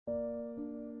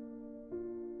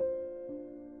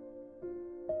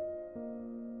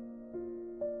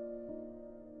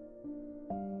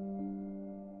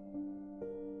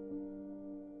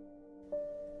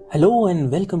Hello and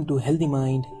welcome to Healthy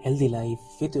Mind, Healthy Life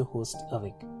with your host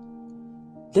Avik.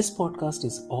 This podcast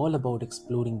is all about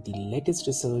exploring the latest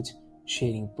research,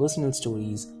 sharing personal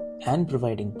stories, and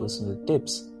providing personal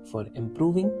tips for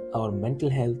improving our mental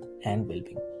health and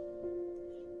well-being.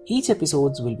 Each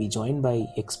episode will be joined by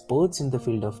experts in the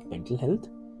field of mental health,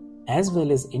 as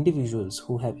well as individuals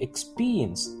who have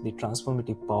experienced the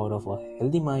transformative power of a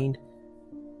healthy mind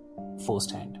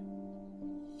firsthand.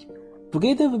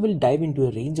 Together, we will dive into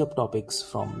a range of topics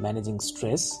from managing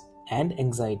stress and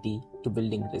anxiety to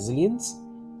building resilience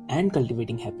and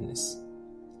cultivating happiness.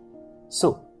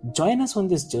 So, join us on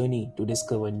this journey to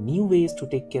discover new ways to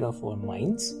take care of our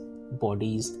minds,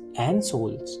 bodies, and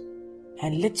souls.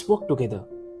 And let's work together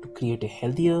to create a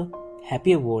healthier,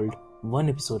 happier world, one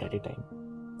episode at a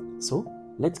time. So,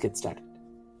 let's get started.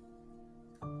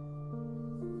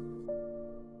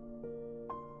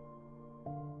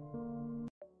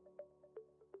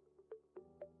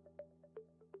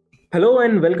 Hello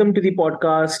and welcome to the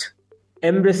podcast,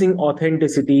 Embracing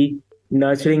Authenticity,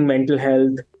 Nurturing Mental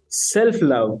Health,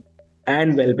 Self-Love,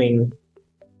 and Wellbeing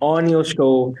on your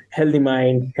show, Healthy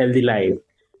Mind, Healthy Life.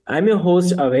 I'm your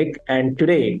host, Avik, and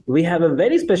today we have a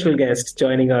very special guest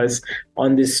joining us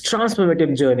on this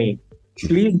transformative journey.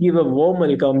 Please give a warm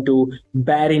welcome to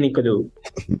Barry Nicolou.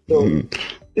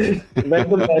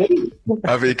 Welcome, Barry.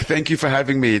 Avik, thank you for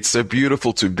having me. It's so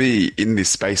beautiful to be in this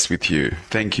space with you.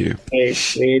 Thank you. Great.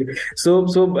 So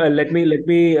let me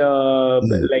tell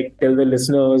the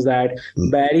listeners that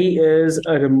Barry is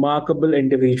a remarkable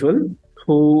individual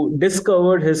who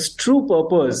discovered his true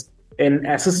purpose in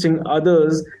assisting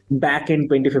others back in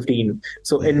 2015.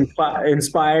 So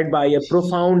inspired by a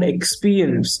profound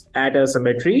experience at a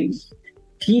cemetery,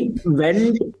 he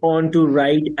went on to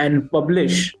write and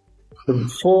publish the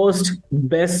first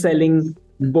best-selling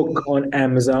book on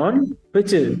Amazon,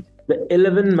 which is The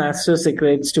 11 Master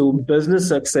Secrets to Business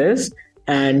Success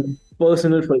and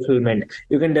Personal Fulfillment.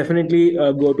 You can definitely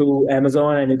go to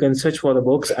Amazon and you can search for the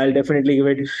books. I'll definitely give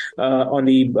it on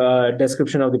the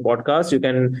description of the podcast. You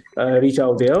can reach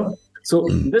out there. So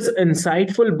this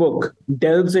insightful book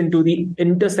delves into the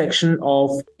intersection of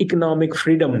economic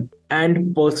freedom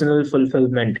and personal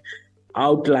fulfillment,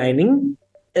 outlining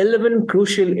 11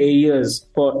 crucial areas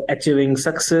for achieving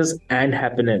success and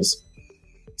happiness.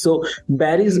 So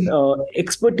Barry's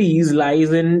expertise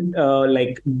lies in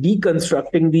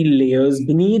deconstructing the layers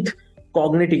beneath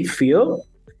cognitive fear,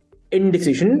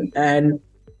 indecision, and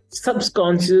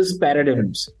subconscious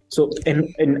paradigms. So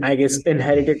in I guess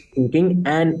inherited thinking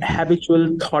and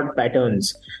habitual thought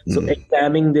patterns. So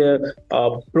examining the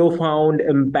profound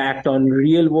impact on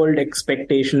real world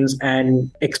expectations and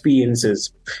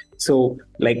experiences. So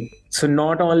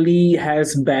not only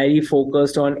has Barry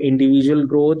focused on individual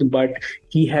growth, but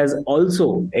he has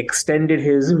also extended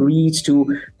his reach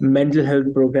to mental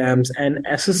health programs and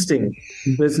assisting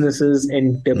businesses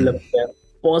in developing a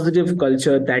positive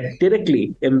culture that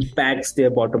directly impacts their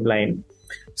bottom line.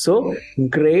 So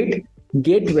great.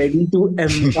 Get ready to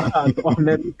embark on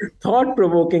a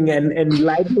thought-provoking and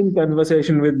enlightening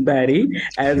conversation with Barry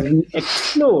as we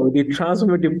explore the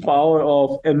transformative power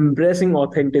of embracing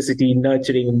authenticity,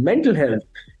 nurturing mental health,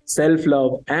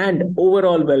 self-love, and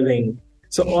overall well-being.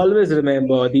 So always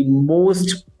remember, the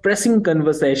most pressing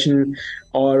conversation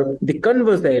or the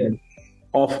conversation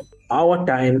of our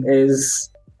time is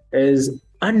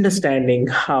understanding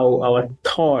how our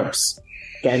thoughts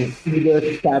can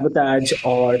either sabotage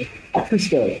or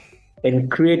assist us in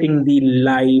creating the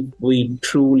life we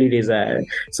truly desire.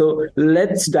 So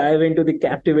let's dive into the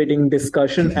captivating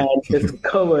discussion and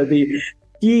discover the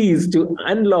keys to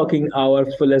unlocking our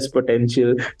fullest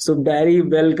potential. So Barry,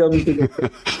 welcome to the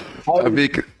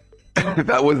Avik,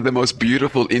 that was the most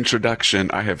beautiful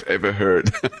introduction I have ever heard.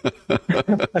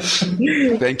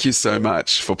 Thank you so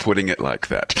much for putting it like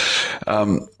that.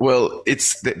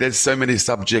 There's so many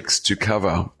subjects to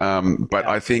cover, but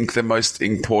I think the most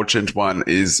important one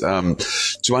is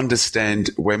to understand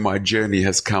where my journey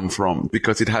has come from,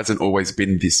 because it hasn't always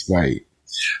been this way.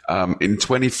 In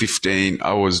 2015,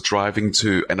 I was driving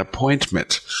to an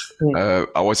appointment.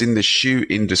 I was in the shoe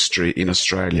industry in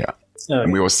Australia.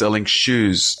 And we were selling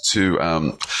shoes to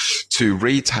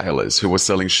retailers who were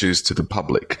selling shoes to the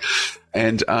public.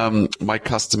 And my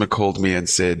customer called me and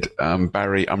said,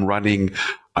 "Barry, I'm running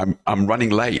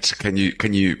late. Can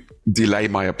you delay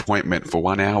my appointment for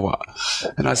 1 hour?"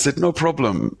 And I said, "No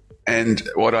problem." And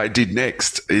what I did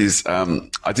next is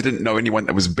I didn't know anyone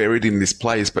that was buried in this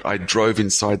place, but I drove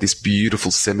inside this beautiful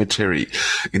cemetery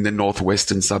in the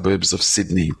northwestern suburbs of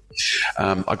Sydney.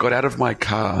 I got out of my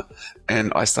car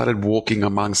and I started walking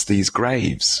amongst these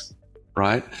graves.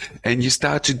 right? And you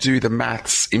start to do the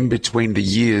maths in between the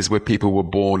years where people were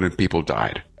born and people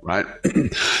died, right?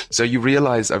 So you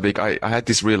realize, Avik, I had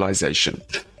this realization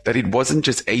that it wasn't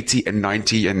just 80 and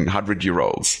 90 and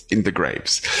 100-year-olds in the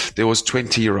graves. There was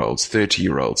 20-year-olds,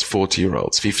 30-year-olds,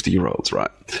 40-year-olds, 50-year-olds,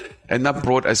 right? And that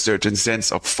brought a certain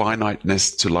sense of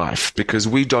finiteness to life because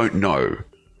we don't know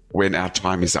when our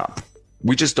time is up.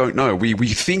 We just don't know. We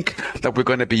think that we're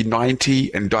going to be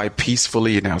 90 and die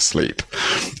peacefully in our sleep.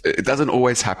 It doesn't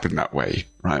always happen that way,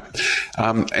 right?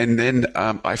 And then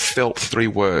I felt 3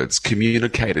 words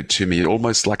communicated to me,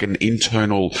 almost like an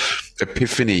internal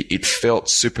epiphany. It felt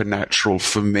supernatural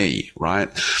for me, right?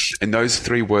 And those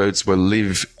 3 words were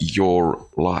live your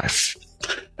life.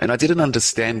 And I didn't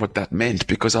understand what that meant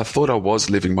because I thought I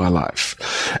was living my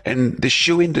life. And the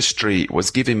shoe industry was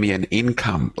giving me an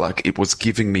income, like it was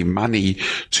giving me money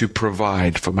to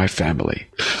provide for my family.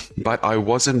 But I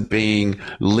wasn't being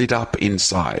lit up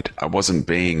inside. I wasn't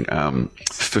being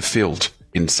fulfilled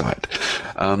inside.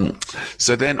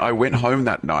 So then I went home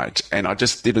that night and I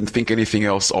just didn't think anything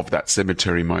else of that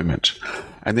cemetery moment.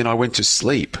 And then I went to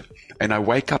sleep. And I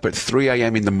wake up at 3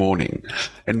 a.m. in the morning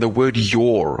and the word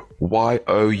your,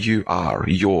 Y-O-U-R,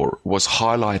 your, was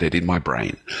highlighted in my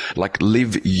brain. Like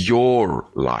live your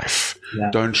life.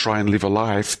 Yeah. Don't try and live a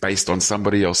life based on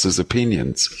somebody else's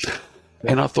opinions.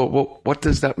 Yeah. And I thought, well, what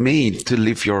does that mean to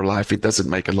live your life? It doesn't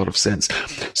make a lot of sense.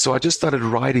 So I just started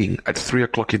writing at 3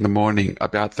 o'clock in the morning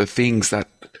about the things that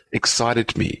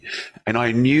excited me. And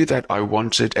I knew that I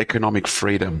wanted economic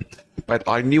freedom, but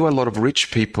I knew a lot of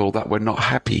rich people that were not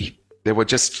happy. They were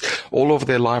just, all of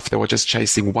their life, they were just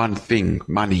chasing one thing,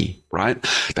 money, right?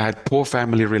 They had poor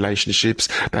family relationships.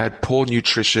 They had poor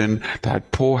nutrition. They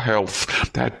had poor health.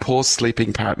 They had poor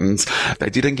sleeping patterns. They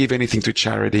didn't give anything to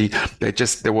charity.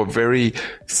 They were very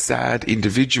sad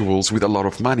individuals with a lot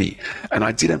of money. And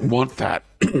I didn't want that.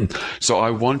 So I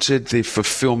wanted the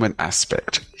fulfillment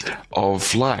aspect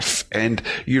of life. And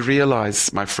you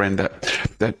realize, my friend,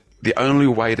 that the only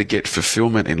way to get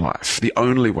fulfillment in life, the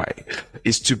only way,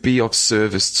 is to be of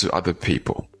service to other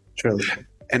people. True.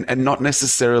 And not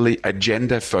necessarily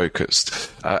agenda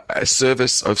focused, a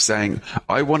service of saying,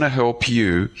 I want to help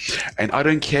you and I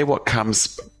don't care what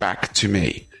comes back to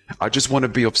me. I just want to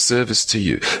be of service to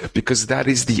you because that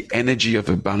is the energy of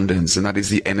abundance and that is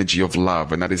the energy of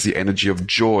love and that is the energy of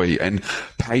joy and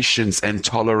patience and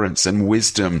tolerance and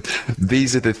wisdom.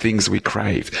 These are the things we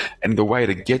crave. And the way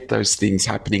to get those things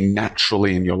happening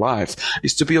naturally in your life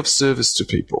is to be of service to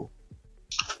people.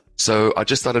 So I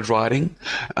just started writing.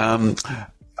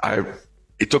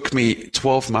 It took me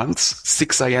 12 months,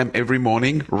 6 a.m. every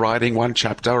morning, writing one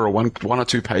chapter or one or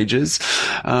two pages.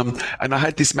 And I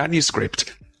had this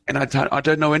manuscript. And I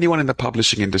don't know anyone in the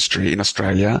publishing industry in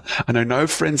Australia. I know no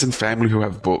friends and family who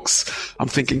have books. I'm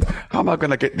thinking, how am I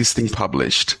going to get this thing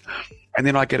published? And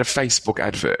then I get a Facebook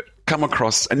advert, come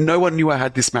across, and no one knew I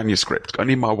had this manuscript.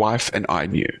 Only my wife and I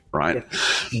knew, right?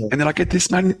 Yeah. And then I get this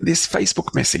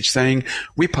Facebook message saying,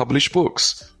 we publish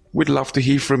books. We'd love to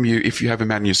hear from you if you have a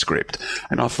manuscript.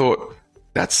 And I thought,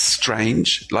 that's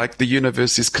strange. Like the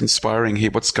universe is conspiring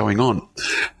here. What's going on?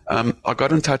 I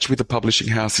got in touch with the publishing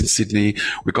house in Sydney.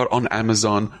 We got on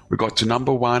Amazon. We got to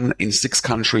number 1 in 6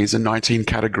 countries and 19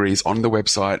 categories on the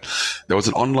website. There was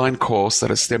an online course that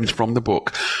has stemmed from the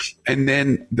book. And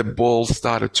then the ball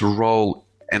started to roll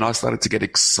and I started to get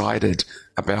excited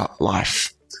about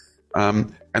life.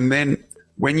 And then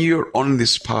when you're on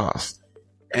this path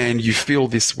and you feel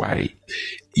this way,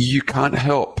 you can't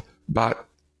help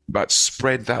but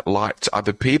spread that light to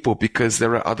other people because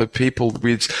there are other people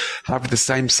which have the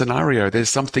same scenario. There's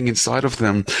something inside of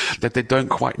them that they don't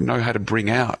quite know how to bring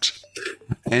out.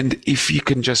 And if you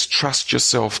can just trust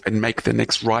yourself and make the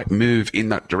next right move in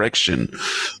that direction,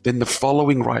 then the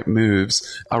following right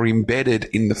moves are embedded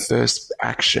in the first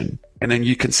action. And then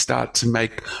you can start to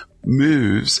make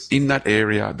moves in that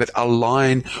area that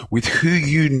align with who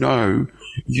you know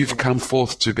you've come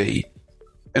forth to be.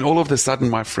 And all of a sudden,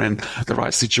 my friend, the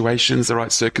right situations, the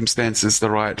right circumstances, the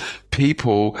right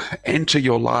people enter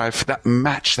your life that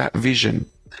match that vision.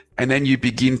 And then you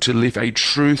begin to live a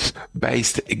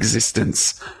truth-based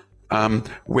existence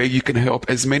where you can help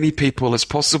as many people as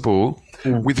possible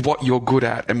with what you're good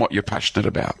at and what you're passionate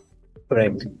about.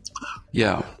 Correct.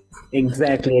 Yeah.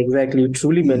 Exactly. You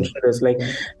truly mentioned this. Like,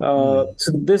 so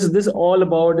this all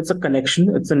about, it's a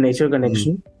connection. It's a nature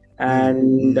connection.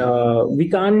 And we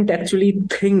can't actually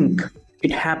think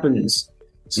it happens.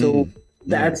 So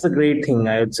that's a great thing,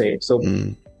 I would say. So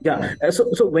yeah.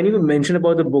 So when you mentioned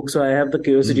about the book, so I have the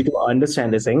curiosity to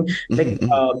understand this thing. Like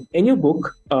in your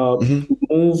book,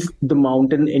 Move the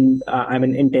Mountain in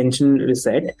Intention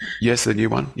Reset. Yes, the new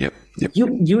one. Yep. Yep.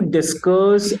 You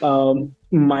discuss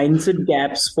mindset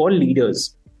gaps for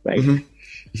leaders, right?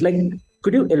 Like,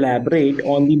 could you elaborate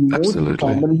on the most Absolutely.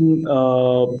 common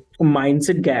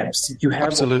mindset gaps you have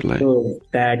Absolutely. observed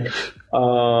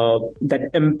that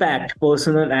impact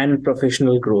personal and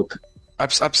professional growth?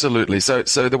 Absolutely. So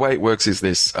the way it works is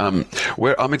this: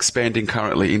 where I'm expanding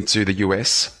currently into the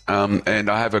US, and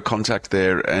I have a contact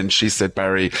there, and she said,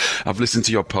 "Barry, I've listened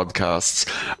to your podcasts.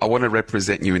 I want to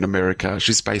represent you in America."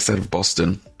 She's based out of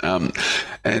Boston,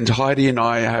 and Heidi and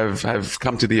I have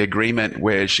come to the agreement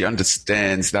where she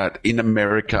understands that in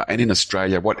America and in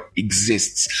Australia, what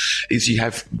exists is you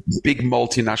have big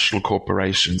multinational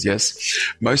corporations. Yes,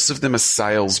 most of them are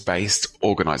sales-based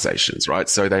organizations, right?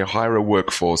 So they hire a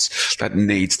workforce that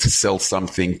needs to sell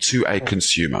something to a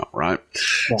consumer, right?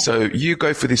 Yeah. So you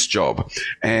go for this job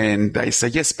and they say,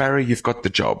 yes, Barry, you've got the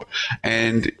job.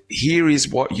 And here is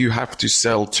what you have to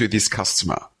sell to this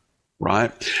customer, right?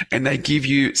 And they give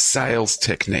you sales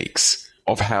techniques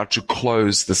of how to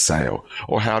close the sale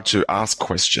or how to ask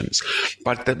questions.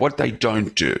 But what they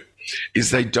don't do is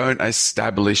they don't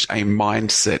establish a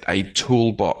mindset, a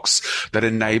toolbox that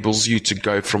enables you to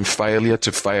go from failure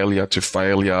to failure to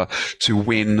failure to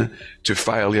win to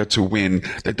failure to win.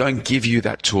 They don't give you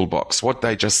that toolbox. What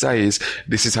they just say is,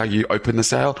 this is how you open the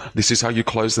sale. This is how you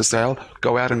close the sale.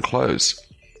 Go out and close.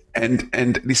 And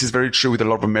this is very true with a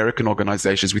lot of American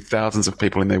organizations with thousands of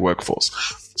people in their workforce.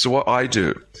 So what I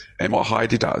do and what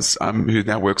Heidi does, who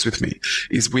now works with me,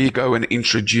 is we go and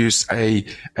introduce a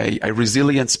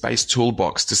resilience-based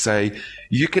toolbox to say,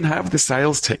 you can have the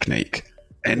sales technique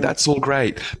and that's all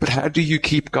great, but how do you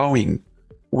keep going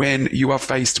when you are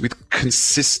faced with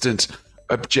consistent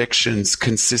objections,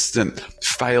 consistent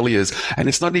failures? And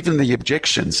it's not even the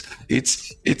objections.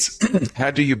 It's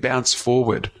how do you bounce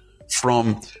forward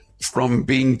from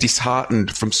being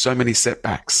disheartened from so many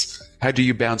setbacks? How do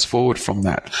you bounce forward from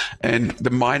that? And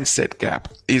the mindset gap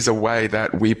is a way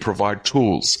that we provide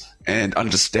tools and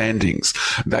understandings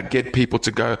that get people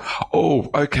to go, oh,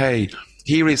 okay,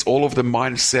 here is all of the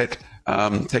mindset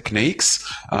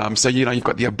techniques. So, you've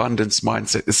got the abundance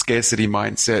mindset, the scarcity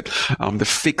mindset, the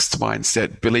fixed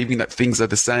mindset, believing that things are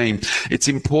the same. It's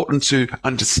important to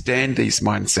understand these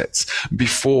mindsets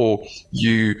before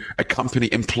a company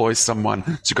employs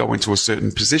someone to go into a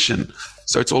certain position.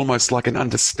 So it's almost like an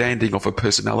understanding of a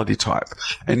personality type.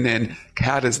 And then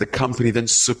how does the company then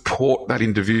support that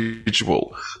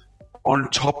individual on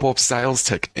top of sales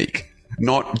technique?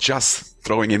 Not just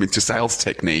throwing him into sales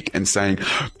technique and saying,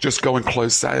 just go and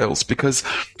close sales. Because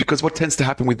what tends to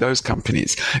happen with those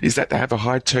companies is that they have a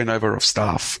high turnover of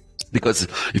staff. Because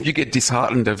if you get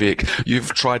disheartened, Avik,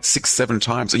 you've tried 6-7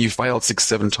 times and you failed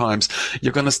 6-7 times,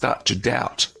 you're going to start to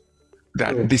doubt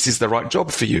that this is the right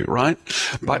job for you, right?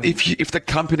 But if the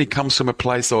company comes from a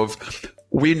place of,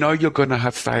 we know you're going to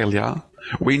have failure,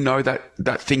 we know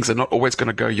that things are not always going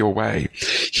to go your way.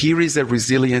 Here is a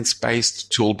resilience-based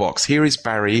toolbox. Here is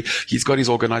Barry. He's got his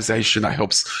organization that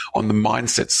helps on the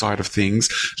mindset side of things.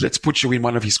 Let's put you in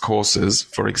one of his courses,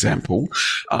 for example.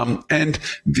 And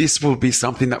this will be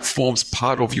something that forms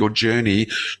part of your journey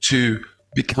to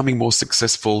becoming more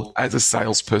successful as a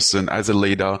salesperson, as a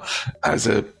leader, as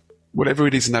a whatever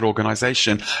it is in that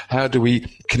organization. How do we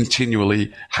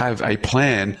continually have a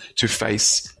plan to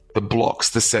face the blocks,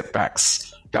 the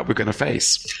setbacks that we're going to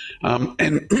face?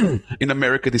 And in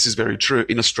America, this is very true.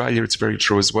 In Australia, it's very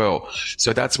true as well.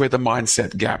 So that's where the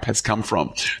mindset gap has come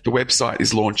from. The website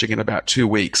is launching in about 2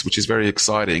 weeks, which is very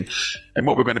exciting. And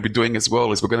what we're going to be doing as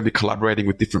well is we're going to be collaborating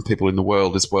with different people in the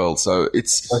world as well. So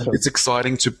it's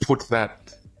exciting to put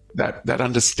that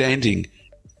understanding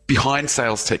behind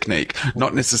sales technique,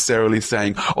 not necessarily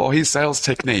saying, oh, here's sales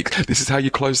technique, this is how you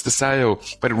close the sale.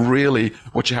 But really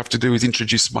what you have to do is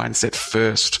introduce mindset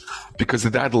first, because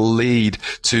that'll lead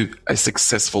to a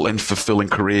successful and fulfilling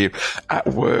career at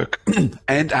work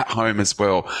and at home as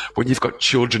well. When you've got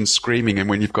children screaming and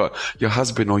when you've got your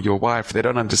husband or your wife, they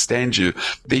don't understand you,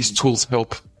 these tools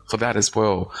help for that as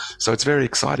well. So it's very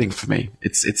exciting for me.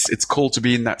 It's cool to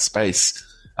be in that space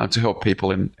to help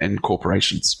people and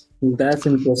corporations. That's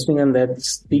interesting, and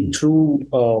that's the true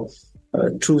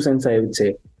sense, I would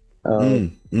say.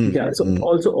 Yeah. So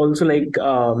also like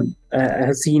I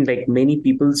have seen like many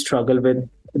people struggle with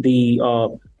the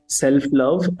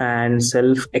self-love and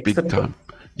self-acceptance. Big time.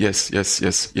 Yes.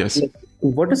 Like,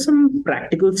 what are some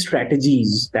practical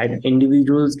strategies that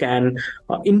individuals can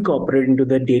incorporate into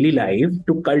their daily life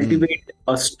to cultivate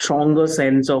a stronger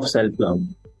sense of self-love?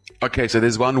 Okay, so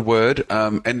there's one word,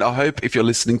 and I hope if you're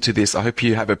listening to this, I hope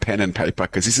you have a pen and paper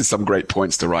because this is some great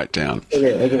points to write down.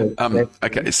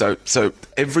 Okay. So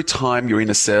every time you're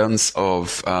in a sense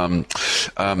of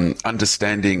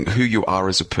understanding who you are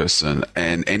as a person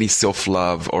and any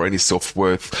self-love or any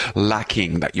self-worth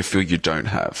lacking that you feel you don't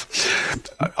have,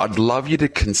 I'd love you to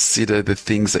consider the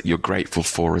things that you're grateful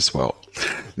for as well.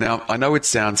 Now, I know it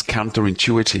sounds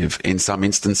counterintuitive in some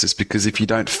instances because if you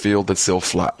don't feel the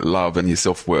self-love and your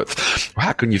self-worth,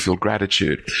 how can you feel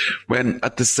gratitude? When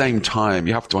at the same time,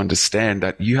 you have to understand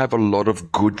that you have a lot of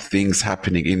good things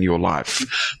happening in your life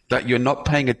that you're not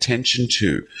paying attention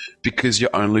to because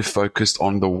you're only focused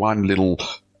on the one little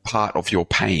part of your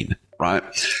pain. Right.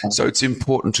 So it's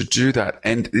important to do that.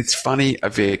 And it's funny,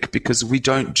 Avik, because we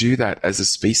don't do that as a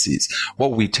species.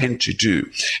 What we tend to do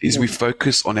is we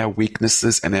focus on our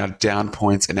weaknesses and our down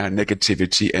points and our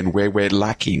negativity and where we're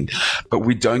lacking, but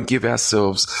we don't give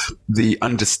ourselves the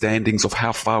understandings of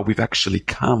how far we've actually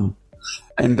come.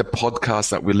 And the podcasts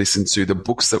that we listen to, the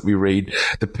books that we read,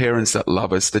 the parents that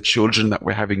love us, the children that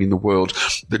we're having in the world,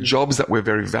 the jobs that we're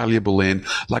very valuable in,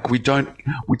 like we don't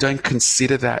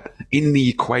consider that in the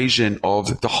equation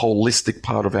of the holistic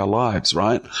part of our lives,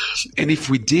 right? And if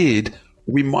we did,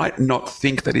 we might not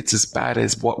think that it's as bad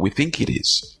as what we think it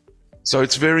is. So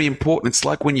it's very important. It's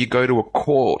like when you go to a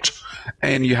court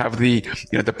and you have the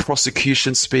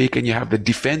prosecution speak and you have the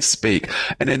defense speak,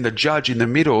 and then the judge in the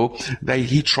middle,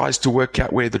 he tries to work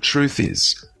out where the truth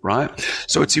is, right?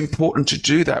 So it's important to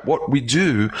do that. What we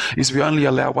do is we only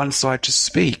allow one side to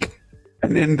speak,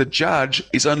 and then the judge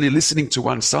is only listening to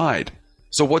one side.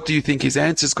 So what do you think his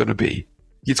answer is going to be?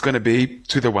 It's going to be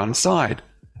to the one side.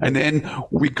 And then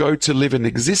we go to live an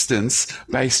existence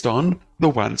based on the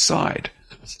one side.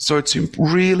 So it's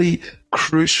really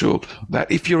crucial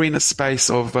that if you're in a space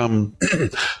of, I'm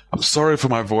sorry for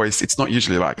my voice, it's not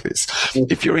usually like this.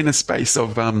 If you're in a space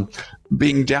of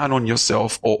being down on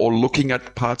yourself or looking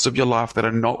at parts of your life that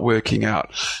are not working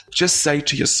out, just say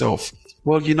to yourself,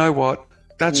 well, you know what?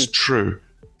 That's true.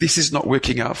 This is not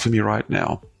working out for me right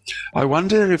now. I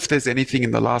wonder if there's anything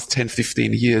in the last 10,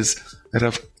 15 years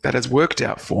that has worked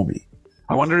out for me.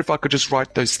 I wonder if I could just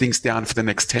write those things down for the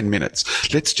next 10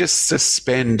 minutes. Let's just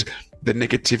suspend the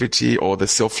negativity or the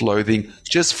self-loathing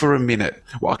just for a minute.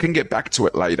 Well, I can get back to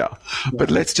it later.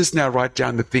 But let's just now write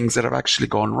down the things that have actually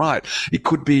gone right. It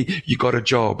could be you got a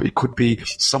job. It could be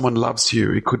someone loves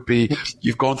you. It could be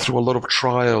you've gone through a lot of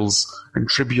trials and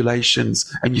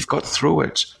tribulations and you've got through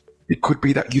it. It could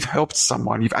be that you've helped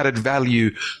someone. You've added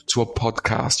value to a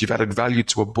podcast. You've added value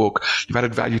to a book. You've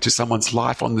added value to someone's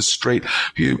life on the street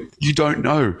who you don't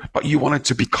know, but you wanted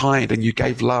to be kind and you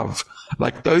gave love.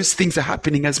 Like those things are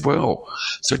happening as well.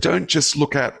 So don't just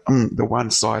look at the one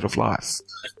side of life.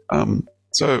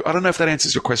 So I don't know if that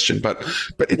answers your question, but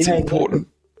it's important.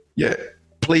 Yeah,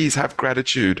 please have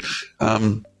gratitude.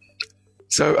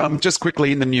 So just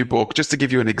quickly in the new book, just to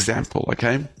give you an example,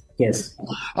 okay? Yes.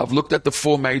 I've looked at the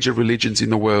 4 major religions in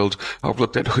the world. I've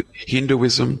looked at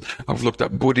Hinduism. I've looked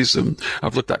at Buddhism.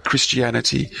 I've looked at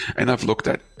Christianity, and I've looked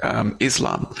at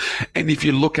Islam. And if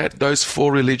you look at those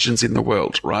 4 religions in the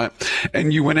world, right,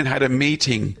 and you went and had a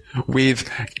meeting with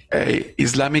a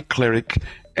Islamic cleric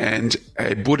and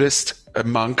a Buddhist, a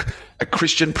monk, a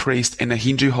Christian priest, and a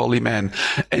Hindu holy man,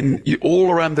 and you all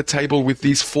around the table with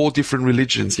these 4 different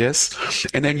religions, yes?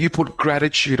 And then you put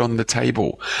gratitude on the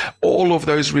table. All of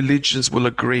those religions will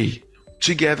agree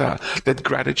together that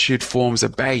gratitude forms a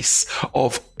base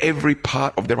of every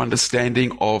part of their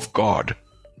understanding of God,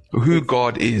 who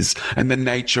God is and the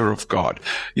nature of God.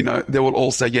 You know, they will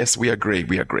all say, yes, we agree.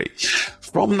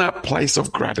 From that place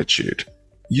of gratitude,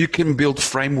 you can build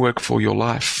framework for your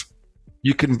life.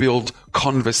 You can build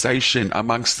conversation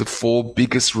amongst the 4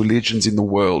 biggest religions in the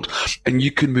world, and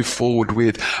you can move forward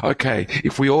with, okay,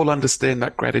 if we all understand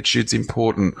that gratitude's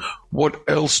important, what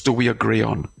else do we agree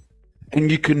on? And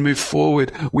you can move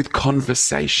forward with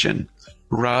conversation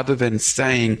rather than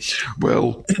saying,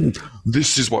 well,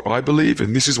 this is what I believe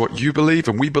and this is what you believe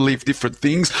and we believe different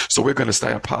things, so we're going to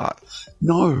stay apart.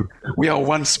 No, we are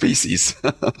one species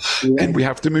and we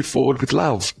have to move forward with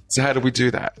love. So how do we do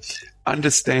that?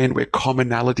 Understand where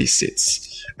commonality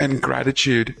sits, and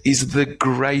gratitude is the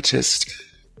greatest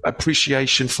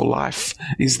appreciation for life,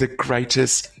 is the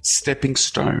greatest stepping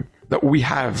stone that we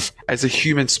have as a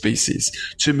human species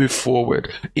to move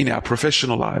forward in our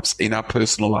professional lives, in our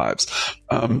personal lives.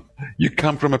 You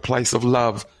come from a place of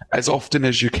love as often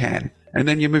as you can, and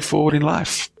then you move forward in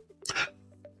life.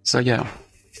 So, yeah.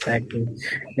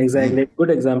 Exactly. Good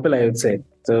example, I would say.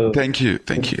 So thank you.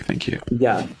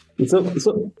 Yeah.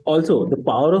 So also the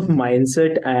power of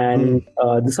mindset and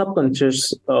the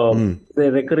subconscious, the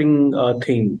recurring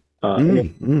thing.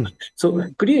 So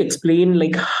could you explain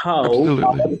like how Absolutely.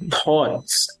 our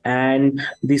thoughts and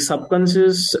the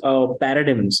subconscious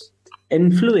paradigms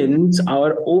influence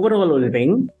our overall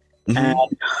well-being, and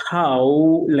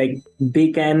how like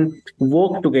they can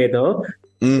work together,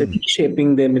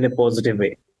 reshaping them in a positive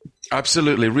way?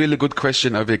 Absolutely. Really good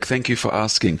question, Avik. Thank you for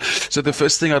asking. So the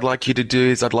first thing I'd like you to do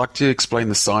is I'd like to explain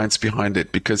the science behind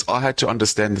it, because I had to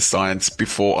understand the science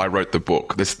before I wrote the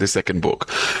book, the second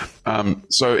book.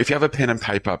 So if you have a pen and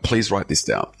paper, please write this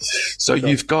down. So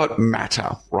you've got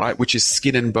matter, right? Which is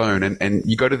skin and bone. And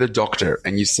you go to the doctor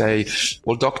and you say,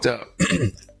 well, doctor,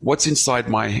 what's inside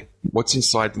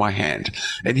my hand?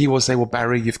 And he will say, well,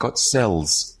 Barry, you've got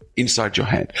cells inside your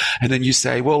hand. And then you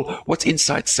say, well, what's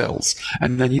inside cells?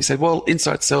 And then you say, well,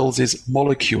 inside cells is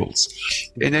molecules.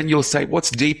 And then you'll say,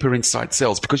 what's deeper inside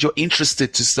cells? Because you're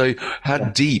interested to say how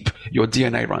deep your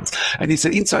DNA runs. And he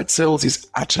said, inside cells is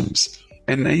atoms.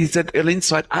 And then he said, well,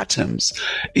 inside atoms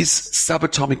is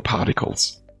subatomic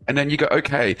particles. And then you go,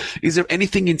 okay, is there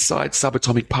anything inside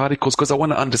subatomic particles? Because I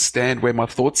want to understand where my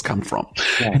thoughts come from.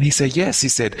 Yeah. And he said, yes. He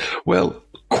said, well,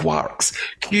 quarks,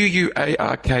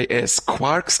 Quarks,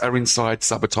 quarks are inside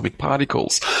subatomic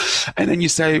particles. And then you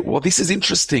say, well, this is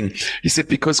interesting. He said,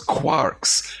 because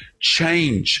quarks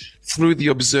change through the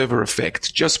observer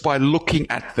effect. Just by looking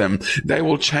at them, they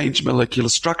will change molecular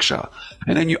structure.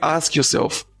 And then you ask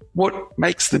yourself, what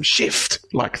makes them shift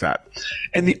like that?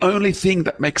 And the only thing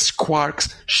that makes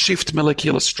quarks shift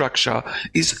molecular structure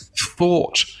is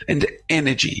thought and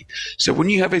energy. So when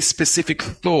you have a specific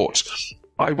thought,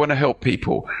 I want to help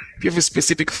people. If you have a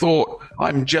specific thought,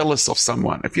 I'm jealous of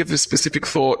someone. If you have a specific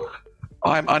thought,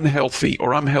 I'm unhealthy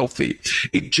or I'm healthy,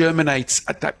 it germinates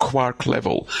at that quark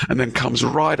level and then comes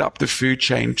right up the food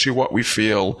chain to what we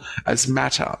feel as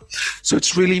matter. So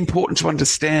it's really important to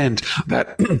understand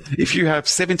that if you have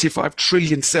 75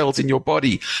 trillion cells in your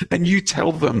body and you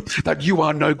tell them that you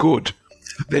are no good,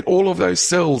 then all of those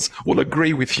cells will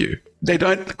agree with you. They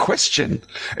don't question.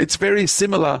 It's very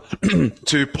similar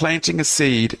to planting a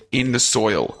seed in the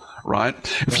soil, right?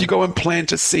 If you go and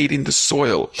plant a seed in the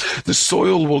soil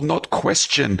will not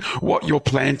question what you're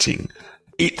planting.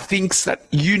 It thinks that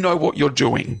you know what you're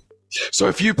doing. So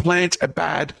if you plant a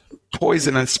bad,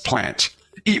 poisonous plant,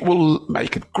 it will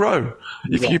make it grow.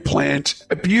 If you plant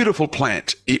a beautiful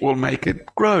plant, it will make it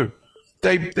grow.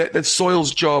 The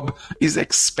soil's job is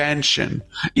expansion.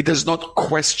 It does not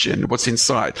question what's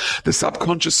inside. The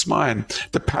subconscious mind,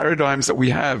 the paradigms that we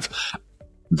have,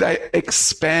 they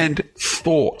expand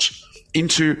thought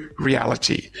into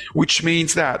reality, which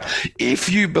means that if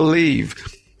you believe,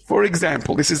 for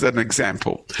example, this is an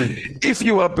example, if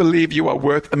you believe you are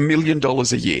worth $1 million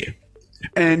a year,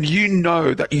 and you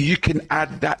know that you can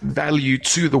add that value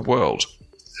to the world,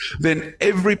 then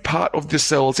every part of the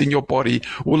cells in your body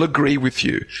will agree with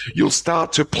you. You'll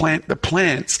start to plant the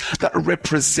plants that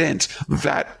represent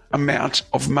that amount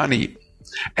of money.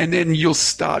 And then you'll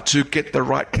start to get the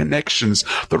right connections,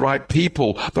 the right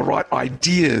people, the right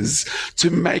ideas to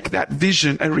make that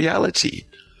vision a reality.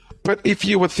 But if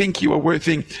you would think you are worth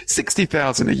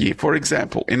 $60,000 a year, for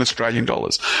example, in Australian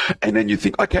dollars, and then you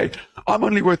think, okay, I'm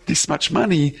only worth this much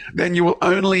money, then you will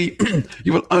only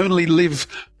live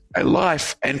a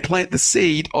life and plant the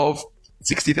seed of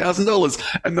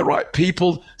 $60,000, and the right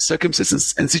people,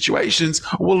 circumstances, and situations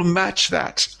will match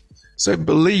that. So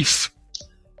belief,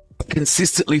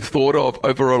 consistently thought of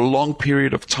over a long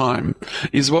period of time,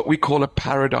 is what we call a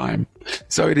paradigm.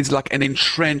 So it is like an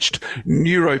entrenched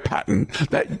neuro pattern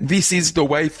that this is the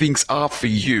way things are for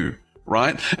you,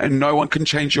 right? And no one can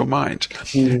change your mind.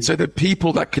 So the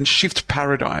people that can shift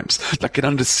paradigms, that can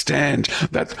understand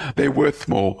that they're worth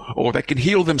more, or they can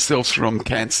heal themselves from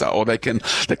cancer, or they can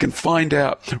find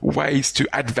out ways to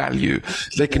add value,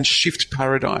 they can shift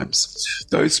paradigms.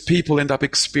 Those people end up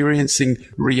experiencing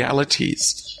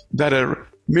realities that are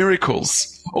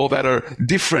miracles, or that are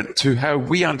different to how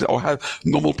or how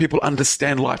normal people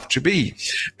understand life to be.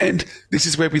 And this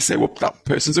is where we say, well, that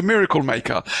person's a miracle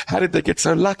maker. How did they get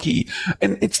so lucky?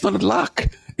 And it's not luck.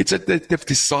 It's that they've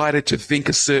decided to think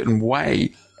a certain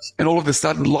way. And all of a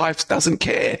sudden, life doesn't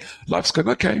care. Life's going,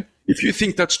 okay, if you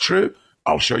think that's true,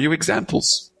 I'll show you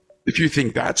examples. If you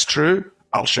think that's true,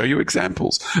 I'll show you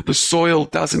examples. The soil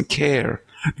doesn't care.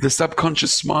 The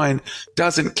subconscious mind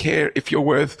doesn't care if you're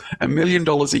worth $1 million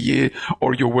a year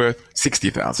or you're worth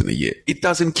 $60,000 a year. It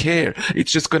doesn't care.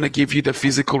 It's just going to give you the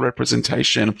physical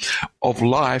representation of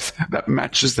life that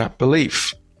matches that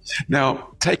belief.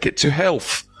 Now, take it to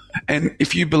health. And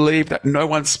if you believe that no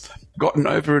one's gotten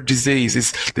over a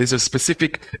disease, there's a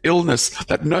specific illness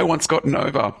that no one's gotten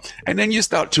over, and then you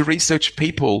start to research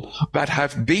people that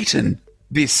have beaten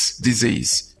this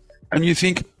disease, and you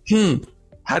think,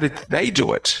 how did they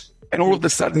do it? And all of a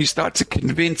sudden you start to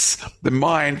convince the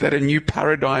mind that a new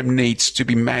paradigm needs to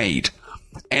be made,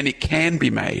 and it can be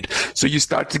made. So you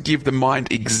start to give the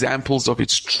mind examples of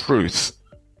its truth.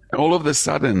 And all of a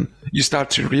sudden you start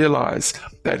to realize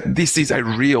that this is a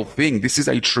real thing. This is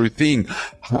a true thing.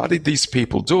 How did these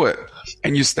people do it?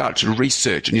 And you start to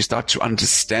research and you start to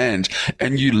understand,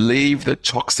 and you leave the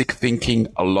toxic thinking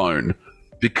alone,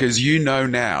 because you know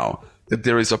now that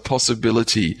there is a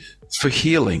possibility for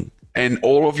healing, and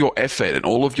all of your effort and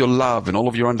all of your love and all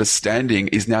of your understanding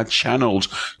is now channeled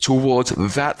towards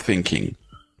that thinking.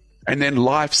 And then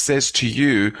life says to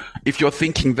you, if you're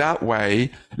thinking that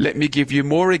way, let me give you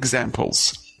more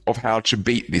examples of how to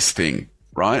beat this thing,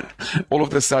 right? All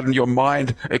of a sudden your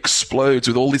mind explodes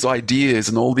with all these ideas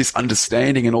and all this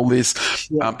understanding and all this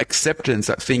acceptance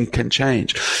that thing can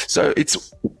change. So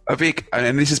it's, Avik,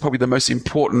 and this is probably the most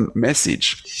important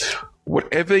message,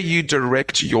 whatever you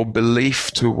direct your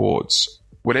belief towards,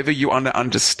 whatever you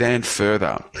understand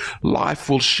further, life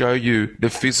will show you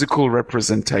the physical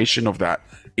representation of that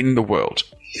in the world.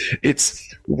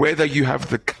 It's whether you have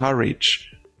the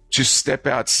courage to step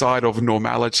outside of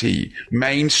normality,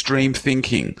 mainstream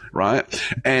thinking, right?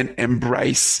 And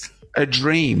embrace a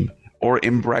dream, or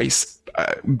embrace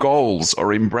goals,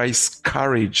 or embrace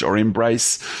courage, or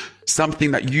embrace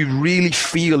something that you really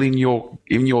feel in your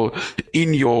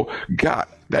gut,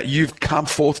 that you've come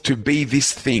forth to be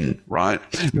this thing, right?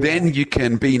 Then you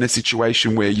can be in a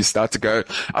situation where you start to go,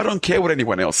 I don't care what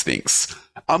anyone else thinks.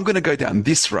 I'm going to go down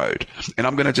this road, and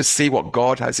I'm going to just see what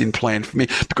God has in plan for me,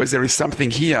 because there is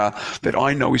something here that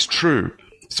I know is true.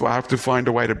 So I have to find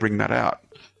a way to bring that out.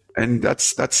 And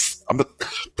that's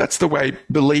the way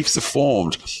beliefs are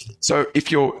formed. So if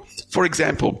you're, for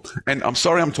example, and I'm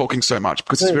sorry I'm talking so much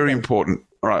because it's very important.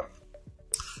 All right.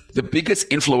 The biggest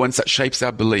influence that shapes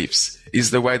our beliefs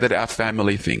is the way that our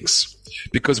family thinks,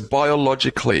 because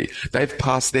biologically they've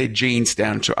passed their genes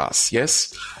down to us.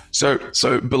 Yes.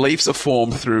 So beliefs are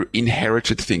formed through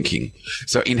inherited thinking.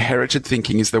 So inherited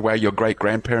thinking is the way your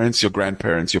great-grandparents, your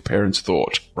grandparents, your parents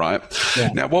thought, right?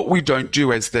 Yeah. Now, what we don't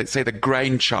do as the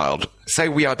grandchild, say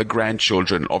we are the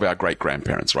grandchildren of our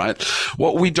great-grandparents, right?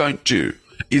 What we don't do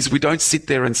is we don't sit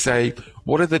there and say,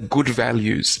 what are the good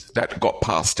values that got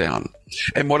passed down?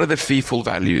 And what are the fearful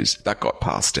values that got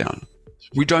passed down?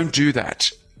 We don't do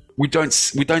that. We don't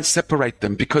separate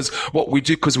them, because what we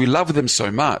do, because we love them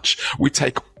so much, we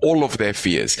take all of their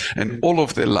fears and all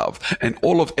of their love and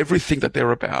all of everything that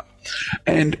they're about,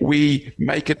 and we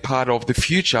make it part of the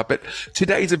future. But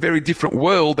today is a very different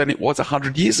world than it was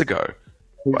 100 years ago.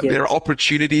 Yes. There are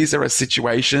opportunities, there are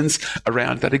situations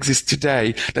around that exist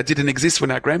today that didn't exist when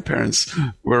our grandparents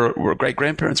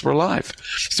great-grandparents were alive.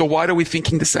 So why are we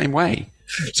thinking the same way?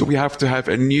 So we have to have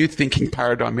a new thinking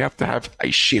paradigm. We have to have a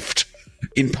shift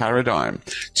in paradigm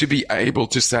to be able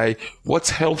to say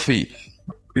what's healthy,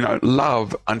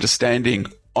 love, understanding,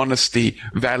 honesty,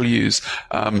 values,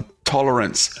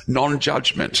 tolerance,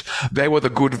 non-judgment. They were the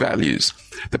good values.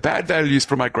 The bad values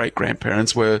from my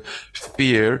great-grandparents were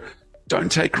fear,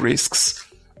 don't take risks,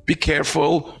 be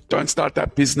careful, don't start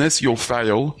that business, you'll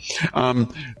fail.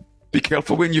 Be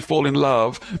careful when you fall in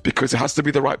love, because it has to be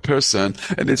the right person.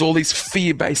 And there's all these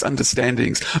fear-based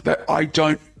understandings that I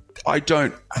don't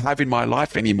have in my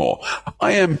life anymore.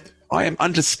 I am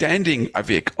understanding,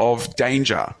 Avik, of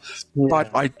danger,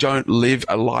 but I don't live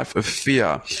a life of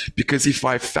fear, because if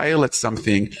I fail at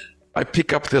something, I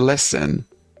pick up the lesson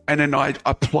and then I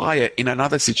apply it in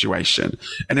another situation.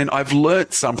 And then I've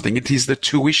learnt something. It is the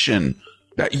tuition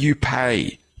that you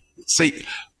pay. See,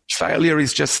 failure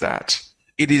is just that.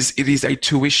 It is a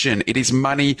tuition. It is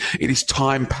money. It is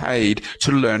time paid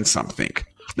to learn something.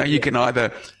 Now you can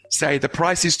either say the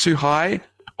price is too high,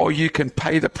 or you can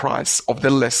pay the price of the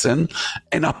lesson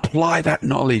and apply that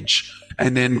knowledge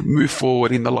and then move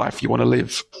forward in the life you want to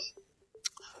live.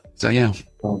 So, yeah.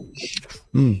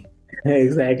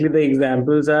 Exactly. The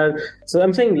examples are, so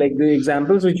I'm saying, like, the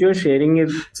examples which you're sharing,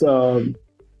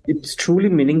 it's truly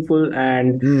meaningful,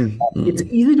 and it's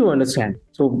easy to understand.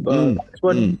 So that's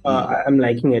what I'm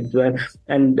liking it.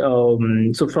 And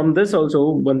so from this also,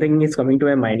 one thing is coming to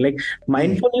my mind, like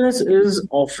mindfulness is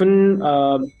often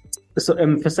so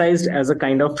emphasized as a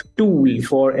kind of tool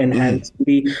for enhancing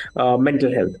the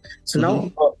mental health. So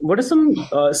now, what are some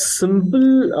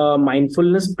simple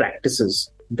mindfulness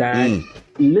practices that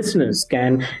listeners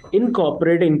can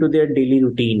incorporate into their daily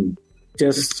routine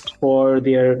just for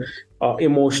their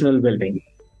emotional well-being?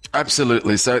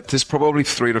 Absolutely. So there's probably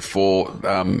 3 to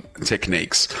 4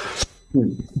 techniques.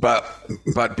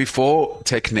 But before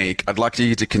technique, I'd like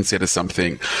you to consider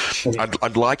something.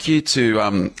 I'd like you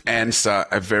to answer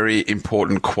a very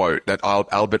important quote that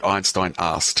Albert Einstein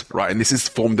asked, right? And this has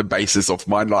formed the basis of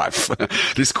my life,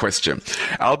 this question.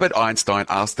 Albert Einstein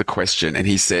asked the question and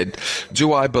he said,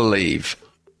 do I believe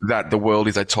that the world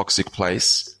is a toxic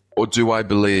place, or do I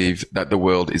believe that the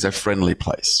world is a friendly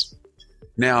place?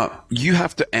 Now, you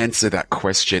have to answer that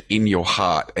question in your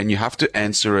heart, and you have to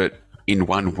answer it in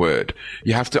one word.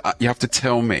 You have to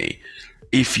tell me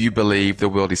if you believe the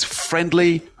world is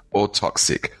friendly or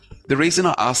toxic. The reason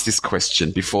I asked this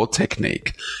question before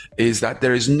technique is that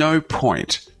there is no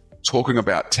point talking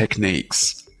about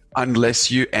techniques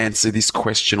unless you answer this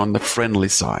question on the friendly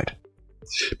side.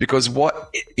 Because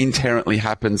what inherently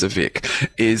happens, Avik,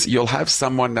 is you'll have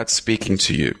someone that's speaking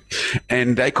to you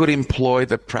and they could employ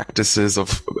the practices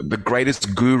of the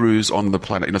greatest gurus on the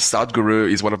planet. You know, Sadhguru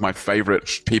is one of my favorite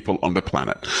people on the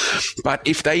planet. But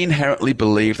if they inherently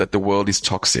believe that the world is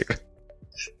toxic,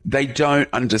 they don't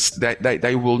understand,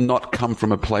 they will not come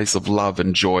from a place of love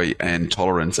and joy and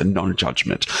tolerance and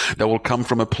non-judgment. They will come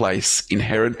from a place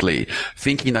inherently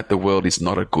thinking that the world is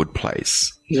not a good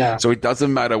place. Yeah. So it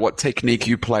doesn't matter what technique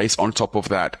you place on top of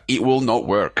that, it will not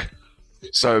work.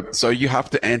 So you have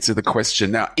to answer the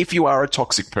question. Now, if you are a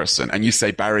toxic person and you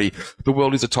say, Barry, the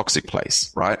world is a toxic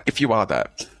place, right? If you are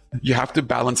that, you have to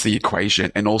balance the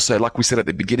equation. And also, like we said at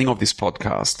the beginning of this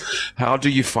podcast, how do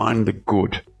you find the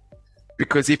good?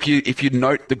 Because if you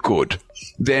note the good,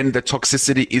 then the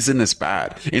toxicity isn't as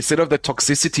bad. Instead of the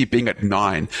toxicity being at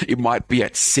 9, it might be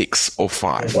at 6 or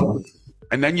 5.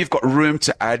 And then you've got room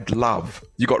to add love.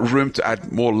 You've got room to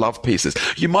add more love pieces.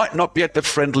 You might not be at the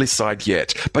friendly side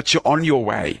yet, but you're on your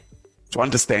way to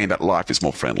understand that life is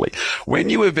more friendly. When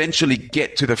you eventually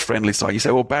get to the friendly side, you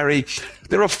say, well, Barry,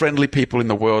 there are friendly people in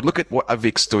the world. Look at what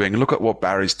Avik's doing. Look at what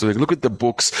Barry's doing. Look at the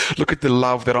books. Look at the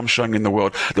love that I'm showing in the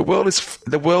world. The world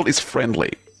is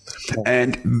friendly.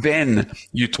 And then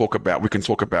we can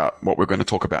talk about what we're going to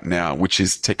talk about now, which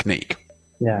is technique.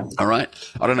 Yeah. All right.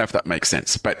 I don't know if that makes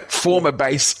sense, but form a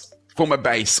base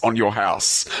on your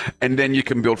house, and then you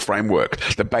can build framework.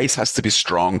 The base has to be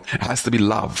strong. It has to be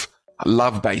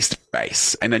love-based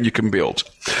base, and then you can build.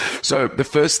 So the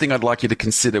first thing I'd like you to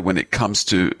consider when it comes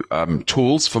to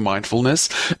tools for mindfulness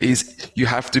is you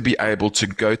have to be able to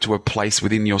go to a place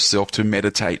within yourself to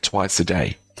meditate twice a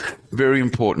day. Very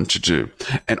important to do.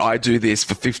 And I do this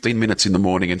for 15 minutes in the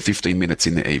morning and 15 minutes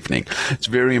in the evening. It's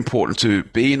very important to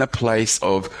be in a place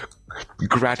of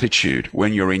gratitude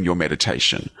when you're in your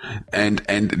meditation. And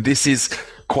this is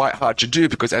quite hard to do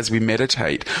because as we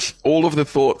meditate, all of the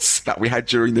thoughts that we had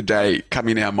during the day come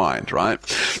in our mind, right?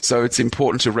 So it's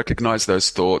important to recognize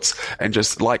those thoughts and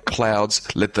just like clouds,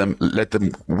 let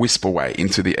them wisp away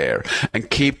into the air and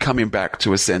keep coming back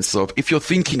to a sense of, if you're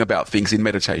thinking about things in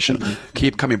meditation,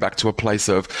 keep coming back to a place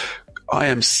of, I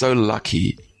am so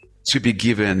lucky to be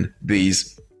given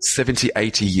these 70,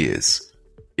 80 years.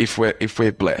 If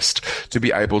we're blessed to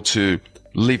be able to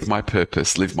live my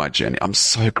purpose, live my journey. I'm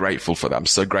so grateful for that. I'm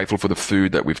so grateful for the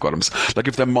food that we've got. Like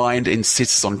if the mind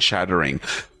insists on chattering,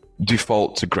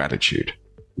 default to gratitude.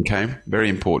 Okay. Very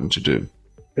important to do.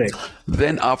 Right.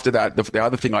 Then after that, the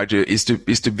other thing I do is to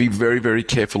be very, very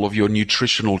careful of your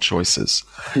nutritional choices.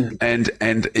 And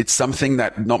it's something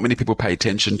that not many people pay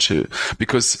attention to,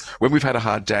 because when we've had a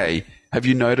hard day, have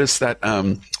you noticed that,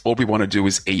 all we want to do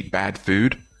is eat bad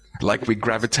food? Like we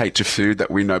gravitate to food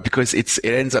that we know because it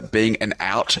ends up being an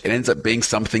out. It ends up being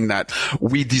something that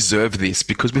we deserve this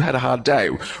because we had a hard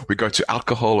day. We go to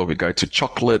alcohol or we go to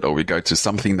chocolate or we go to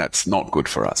something that's not good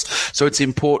for us. So it's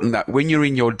important that when you're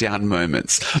in your down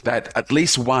moments, that at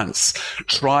least once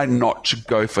try not to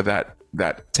go for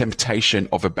that temptation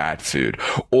of a bad food.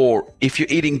 Or if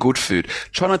you're eating good food,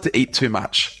 try not to eat too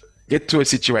much. Get to a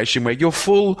situation where you're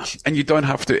full and you don't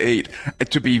have to eat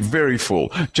to be very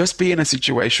full. Just be in a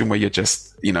situation where you're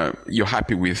just, you're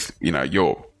happy with,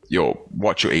 your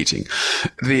what you're eating.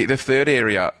 The third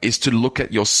area is to look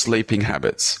at your sleeping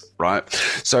habits, right?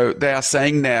 So they are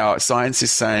saying now, science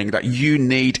is saying that you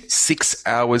need 6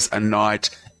 hours a night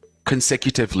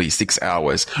consecutively, 6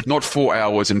 hours, not 4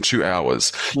 hours and 2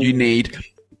 hours. You need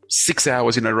 6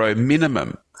 hours in a row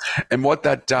minimum. And what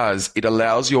that does, it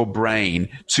allows your brain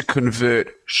to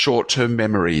convert short-term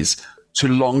memories to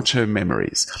long-term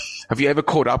memories. Have you ever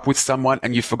caught up with someone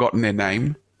and you've forgotten their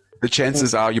name? the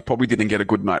chances are you probably didn't get a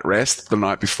good night rest the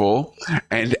night before,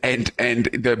 and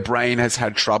the brain has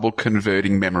had trouble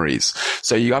converting memories.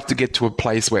 So you have to get to a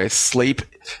place where sleep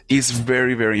is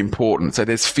very, very important. So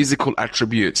there's physical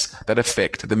attributes that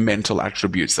affect the mental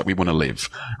attributes that we want to live,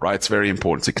 right? It's very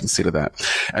important to consider that.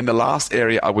 And the last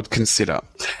area I would consider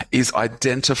is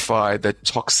identify the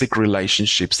toxic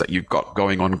relationships that you've got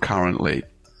going on currently.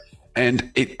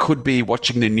 And it could be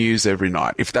watching the news every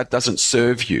night. If that doesn't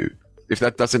serve you, if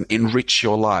that doesn't enrich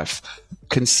your life,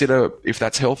 consider if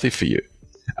that's healthy for you.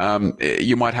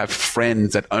 You might have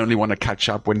friends that only want to catch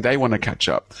up when they want to catch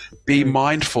up. Be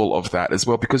mindful of that as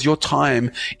well, because your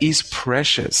time is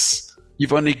precious.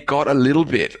 You've only got a little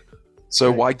bit.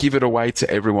 So why give it away to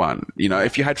everyone? You know,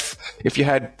 if you had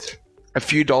a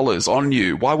few dollars on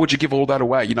you, why would you give all that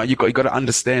away? You know, you got to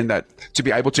understand that to be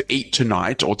able to eat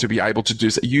tonight or to be able to do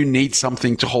so, you need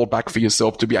something to hold back for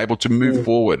yourself to be able to move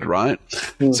forward, right?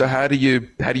 So how do you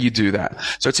do that?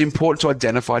 So it's important to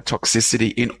identify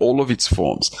toxicity in all of its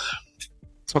forms.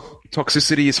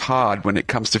 Toxicity is hard when it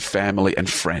comes to family and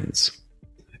friends.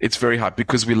 It's very hard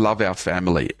because we love our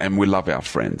family and we love our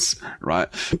friends, right?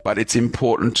 But it's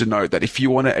important to know that if you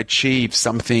want to achieve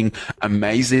something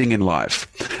amazing in life,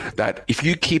 that if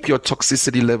you keep your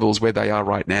toxicity levels where they are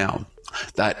right now,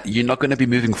 that you're not going to be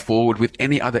moving forward with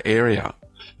any other area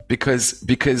because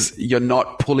you're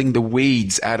not pulling the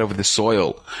weeds out of the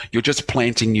soil. You're just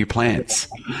planting new plants.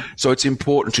 So it's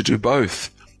important to do both.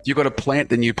 You got to plant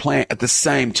the new plant. At the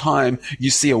same time,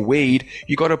 you see a weed,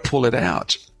 you got to pull it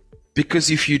out.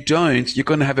 Because if you don't, you're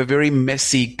going to have a very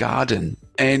messy garden.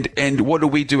 And what do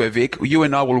we do, Avik? You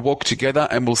and I will walk together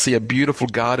and we'll see a beautiful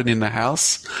garden in the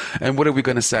house. And what are we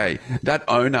going to say? That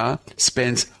owner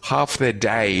spends half their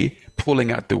day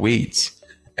pulling out the weeds.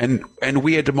 And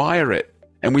we admire it.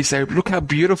 And we say, look how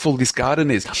beautiful this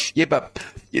garden is. Yeah, but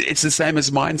it's the same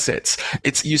as mindsets.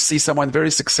 You see someone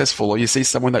very successful or you see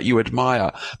someone that you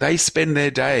admire. They spend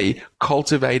their day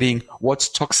cultivating what's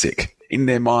toxic in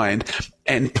their mind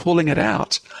and pulling it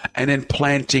out and then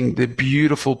planting the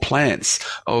beautiful plants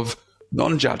of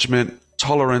non-judgment,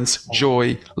 tolerance,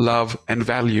 joy, love, and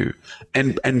value,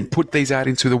 and put these out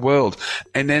into the world.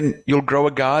 And then you'll grow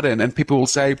a garden and people will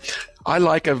say, I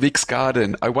like Avik's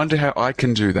garden. I wonder how I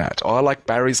can do that. Or I like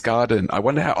Barry's garden. I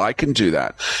wonder how I can do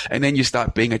that. And then you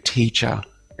start being a teacher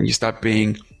and you start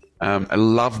being a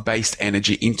love-based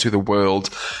energy into the world.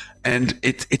 And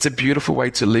it's a beautiful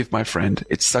way to live, my friend.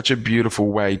 It's such a beautiful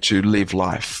way to live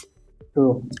life.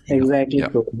 True. Exactly. Yeah.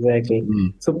 True.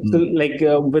 Exactly. So,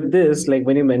 with this, like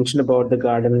when you mentioned about the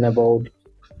garden, about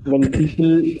when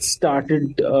people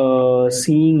started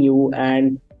seeing you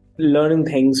and learning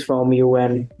things from you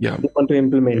and you want to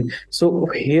implement. So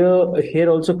here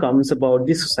also comes about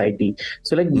the society.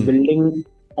 So like building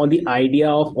on the idea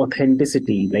of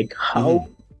authenticity, like how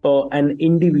an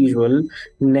individual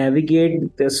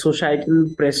navigate the societal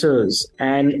pressures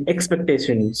and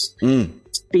expectations,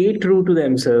 stay true to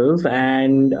themselves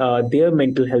and their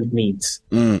mental health needs.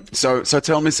 So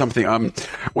tell me something.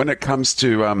 When it comes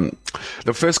to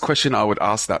the first question I would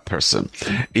ask that person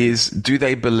is, do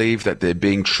they believe that they're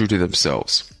being true to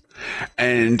themselves?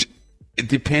 And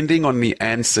depending on the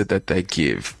answer that they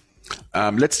give,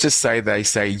 let's just say they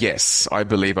say, yes, I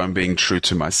believe I'm being true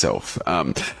to myself.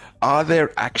 Are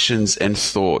their actions and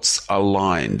thoughts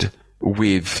aligned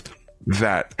with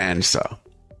that answer?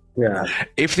 Yeah.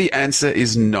 If the answer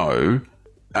is no,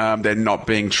 they're not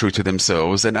being true to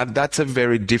themselves, and that's a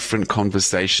very different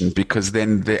conversation, because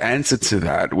then the answer to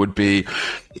that would be,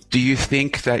 do you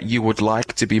think that you would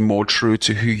like to be more true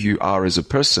to who you are as a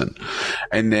person?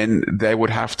 And then they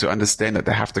would have to understand that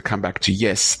they have to come back to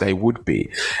yes, they would be.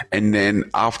 And then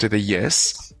after the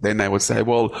yes, then they would say,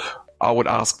 well, I would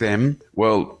ask them,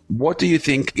 well, what do you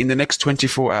think in the next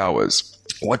 24 hours?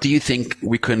 What do you think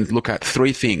we can look at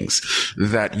 3 things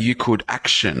that you could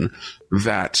action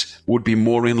that would be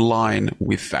more in line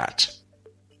with that?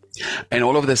 And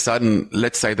all of a sudden,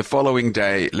 let's say the following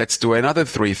day, let's do another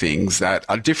 3 things that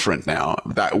are different now.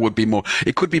 That would be more,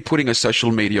 it could be putting a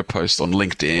social media post on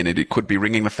LinkedIn, and it could be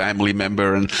ringing a family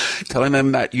member and telling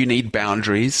them that you need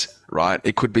boundaries, right?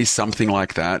 It could be something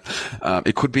like that.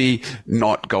 It could be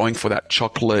not going for that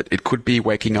chocolate. It could be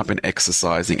waking up and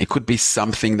exercising. It could be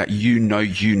something that you know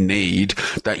you need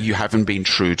that you haven't been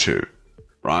true to.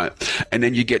 Right? And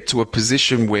then you get to a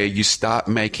position where you start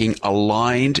making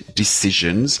aligned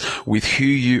decisions with who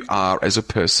you are as a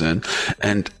person.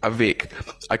 And Avik,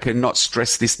 I cannot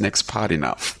stress this next part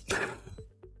enough.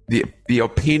 The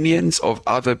opinions of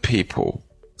other people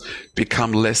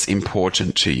become less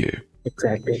important to you.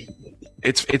 Exactly.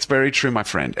 It's very true, my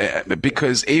friend,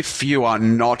 because if you are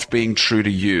not being true to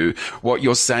you, what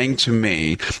you're saying to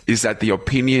me is that the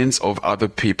opinions of other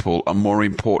people are more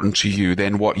important to you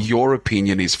than what your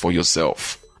opinion is for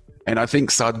yourself. And I think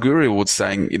Sadhguru was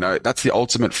saying, that's the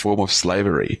ultimate form of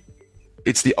slavery.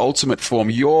 It's the ultimate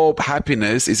form. Your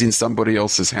happiness is in somebody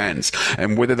else's hands.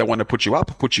 And whether they want to put you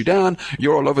up, put you down,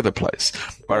 you're all over the place.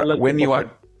 But when you are...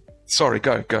 Sorry,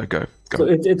 go. So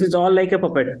it's all like a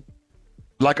puppet.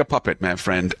 Like a puppet, my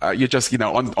friend. You're just,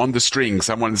 on the string.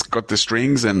 Someone's got the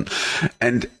strings, and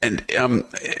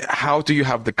how do you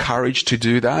have the courage to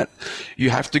do that? You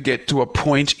have to get to a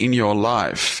point in your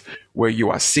life where you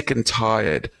are sick and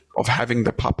tired of having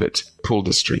the puppet pull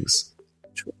the strings.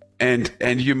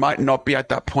 And you might not be at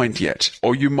that point yet,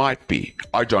 or you might be.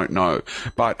 I don't know.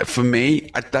 But for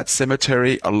me, at that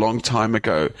cemetery a long time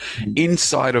ago,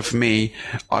 inside of me,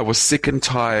 I was sick and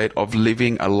tired of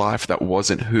living a life that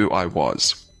wasn't who I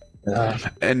was.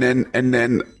 And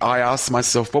then I asked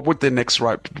myself, what would the next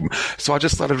right? So I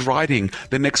just started writing.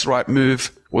 The next right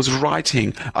move was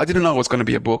writing. I didn't know it was going to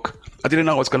be a book. I didn't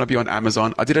know it was going to be on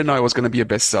Amazon. I didn't know it was going to be a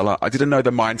bestseller. I didn't know the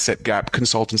Mindset Gap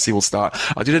consultancy will start.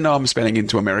 I didn't know I'm spending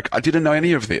into America. I didn't know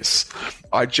any of this.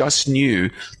 I just knew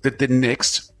that the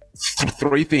next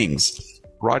three things: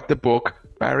 write the book,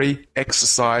 Barry,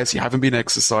 exercise. You haven't been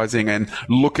exercising, and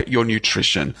look at your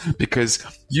nutrition, because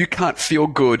you can't feel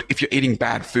good if you're eating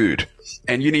bad food,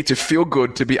 and you need to feel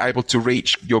good to be able to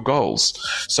reach your goals.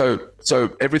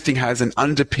 So everything has an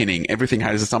underpinning. Everything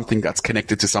has something that's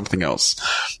connected to something else.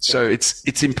 So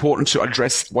it's important to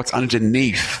address what's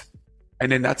underneath,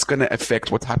 and then that's going to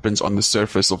affect what happens on the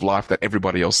surface of life that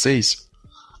everybody else sees.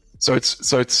 So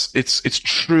it's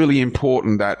truly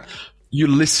important that you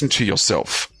listen to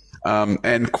yourself.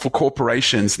 And for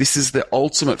corporations, this is the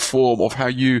ultimate form of how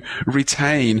you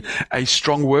retain a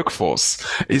strong workforce,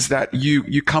 is that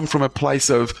you come from a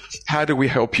place of, how do we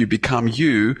help you become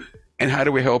you? And how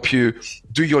do we help you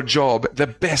do your job the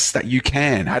best that you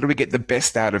can? How do we get the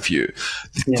best out of you?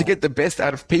 Yeah. To get the best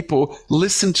out of people,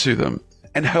 listen to them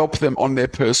and help them on their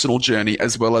personal journey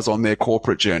as well as on their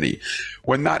corporate journey.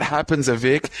 When that happens,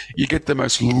 Avik, you get the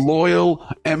most loyal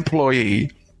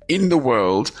employee in the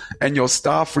world, and your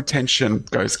staff retention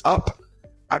goes up,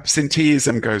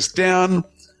 absenteeism goes down,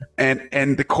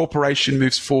 and the corporation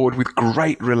moves forward with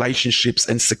great relationships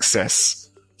and success.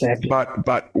 Exactly.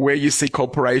 But where you see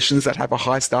corporations that have a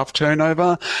high staff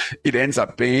turnover, it ends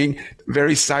up being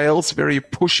very sales, very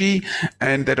pushy,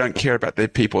 and they don't care about their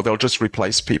people. They'll just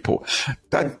replace people.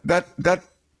 That's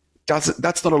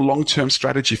not a long-term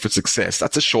strategy for success.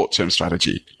 That's a short-term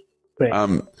strategy.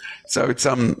 Right. So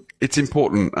it's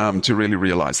important to really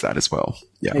realize that as well.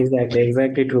 Yeah.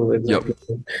 Exactly true. Exactly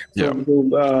true.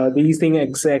 So these things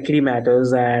exactly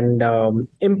matters, and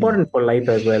important for life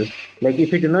as well. Like,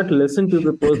 if we do not listen to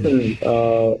the person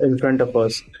in front of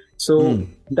us, so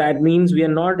that means we are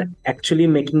not actually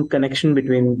making connection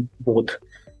between both.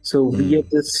 So we are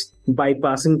just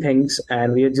bypassing things,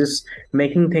 and we are just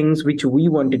making things which we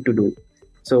wanted to do.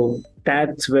 So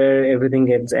that's where everything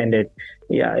gets ended.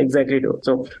 Yeah, exactly.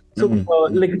 So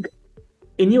like,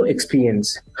 in your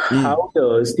experience, how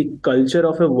does the culture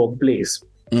of a workplace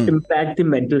impact the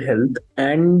mental health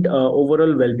and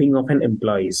overall well-being of an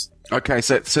employees? Okay,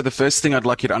 so the first thing I'd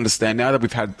like you to understand, now that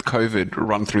we've had COVID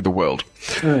run through the world,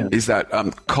 is that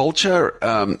culture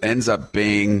ends up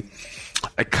being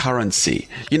a currency.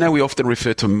 We often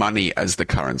refer to money as the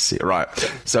currency, right?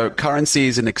 So currency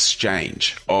is an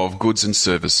exchange of goods and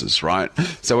services, right?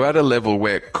 So we're at a level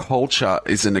where culture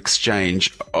is an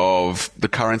exchange of the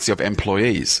currency of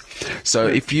employees. So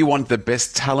if you want the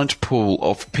best talent pool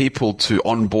of people to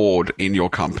onboard in your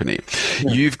company,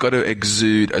 you've got to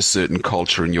exude a certain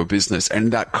culture in your business,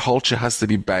 and that culture has to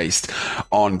be based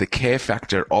on the care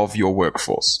factor of your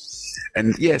workforce.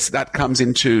 And yes, that comes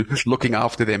into looking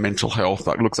after their mental health,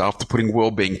 that looks after putting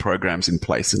wellbeing programs in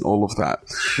place and all of that.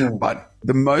 But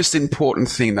the most important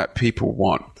thing that people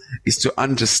want is to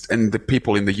understand, and the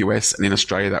people in the US and in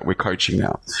Australia that we're coaching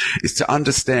now, is to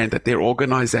understand that their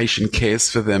organization cares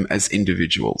for them as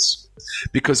individuals.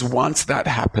 Because once that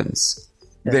happens,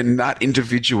 then that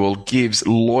individual gives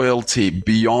loyalty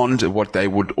beyond what they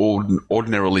would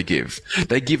ordinarily give.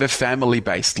 They give a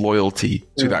family-based loyalty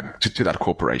to that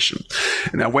corporation.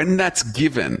 Now, when that's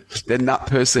given, then that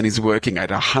person is working at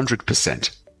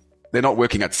 100%. They're not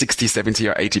working at 60, 70,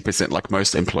 or 80% like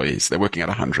most employees. They're working at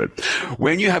 100.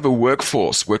 When you have a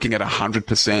workforce working at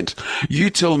 100%,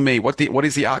 you tell me what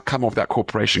is the outcome of that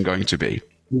corporation going to be?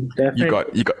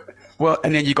 Definitely. You got Well,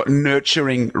 and then you've got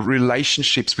nurturing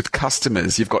relationships with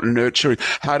customers. You've got nurturing.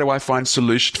 How do I find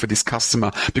solution for this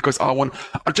customer? Because I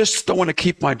just don't want to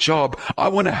keep my job. I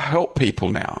want to help people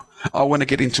now. I want to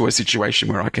get into a situation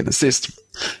where I can assist.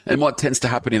 And what tends to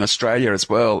happen in Australia as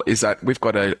well is that we've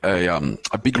got a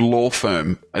big law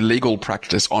firm, a legal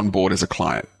practice on board as a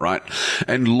client, right?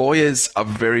 And lawyers are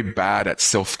very bad at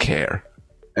self-care.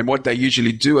 And what they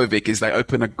usually do, Vic, is they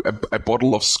open a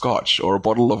bottle of scotch or a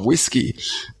bottle of whiskey,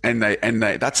 and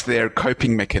that's their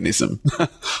coping mechanism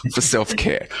for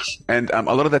self-care. And a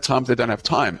lot of the times they don't have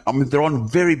time. I mean, they're on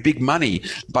very big money,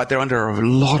 but they're under a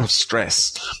lot of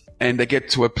stress, and they get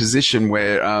to a position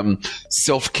where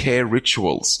self-care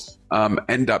rituals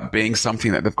end up being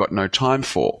something that they've got no time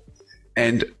for.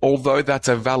 And although that's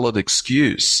a valid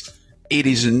excuse, it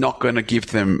is not going to give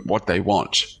them what they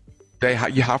want.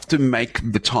 You have to make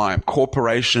the time.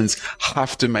 Corporations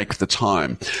have to make the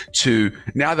time to,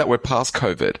 now that we're past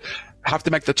COVID, have to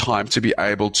make the time to be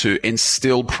able to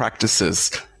instill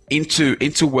practices into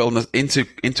wellness, into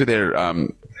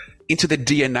the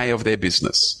DNA of their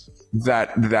business.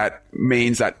 That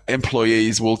means that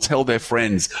employees will tell their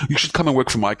friends, you should come and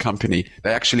work for my company.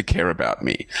 They actually care about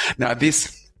me. Now,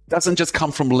 this doesn't just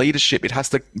come from leadership. It has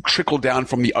to trickle down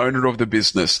from the owner of the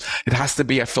business. It has to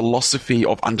be a philosophy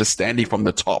of understanding from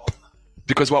the top.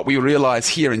 Because what we realize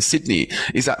here in Sydney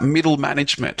is that middle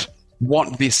management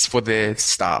want this for their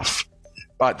staff,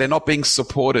 but they're not being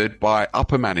supported by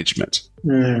upper management.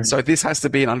 So this has to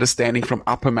be an understanding from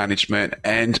upper management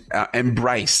and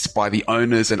embraced by the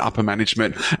owners and upper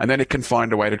management, and then it can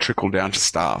find a way to trickle down to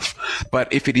staff.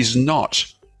 But if it is not,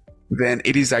 then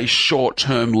it is a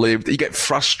short-term lived. You get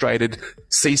frustrated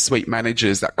C-suite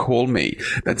managers that call me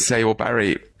that say, well,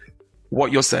 Barry,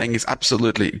 what you're saying is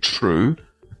absolutely true.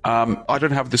 I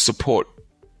don't have the support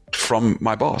from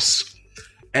my boss.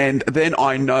 And then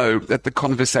I know that the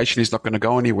conversation is not going to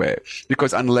go anywhere,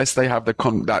 because unless they have that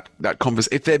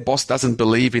conversation, if their boss doesn't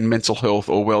believe in mental health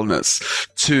or wellness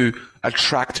to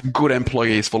attract good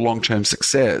employees for long-term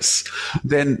success,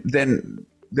 then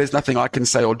there's nothing I can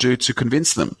say or do to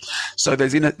convince them. So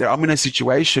I'm in a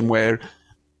situation where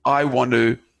I want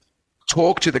to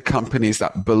talk to the companies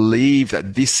that believe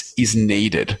that this is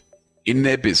needed in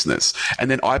their business, and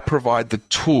then I provide the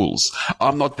tools.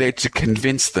 I'm not there to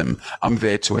convince them. I'm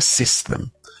there to assist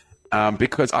them.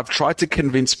 Because I've tried to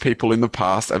convince people in the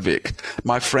past, Vic,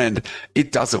 my friend,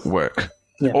 it doesn't work.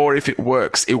 Yeah. Or if it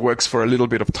works for a little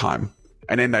bit of time,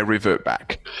 and then they revert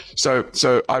back. So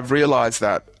I've realized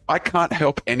that I can't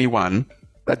help anyone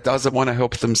that doesn't want to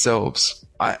help themselves.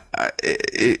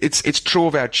 It's true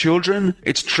of our children.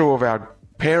 It's true of our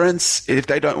parents. If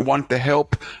they don't want the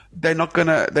help,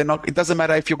 it doesn't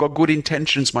matter if you've got good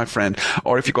intentions, my friend,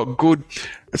 or if you've got good,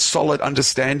 solid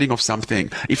understanding of something.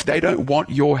 If they don't want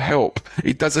your help,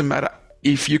 it doesn't matter.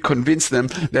 If you convince them,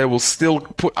 they will still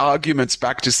put arguments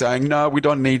back to saying, no, we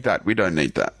don't need that. We don't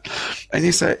need that. And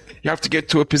you have to get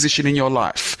to a position in your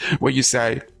life where you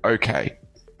say, okay,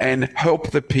 and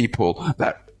help the people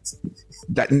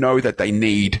that know that they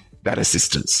need that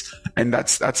assistance. And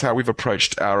that's how we've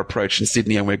approached our approach in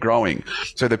Sydney, and we're growing.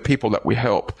 So the people that we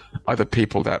help are the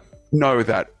people that know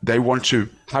that they want to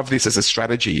have this as a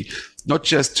strategy, not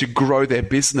just to grow their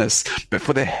business, but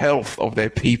for the health of their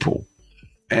people.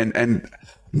 And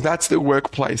that's the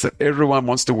workplace that everyone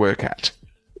wants to work at.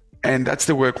 And that's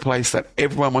the workplace that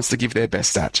everyone wants to give their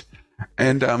best at.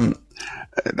 And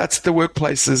that's the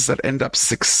workplaces that end up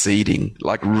succeeding,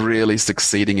 like really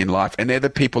succeeding in life. And they're the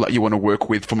people that you want to work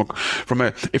with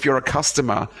if you're a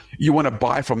customer, you want to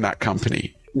buy from that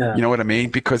company. Yeah. You know what I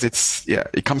mean? Because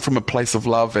it comes from a place of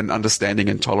love and understanding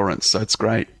and tolerance. So it's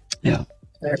great. Yeah.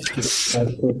 That's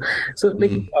cool. So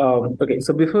okay.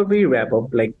 So before we wrap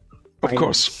up, of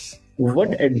course,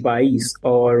 what advice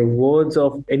or words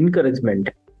of encouragement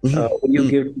would you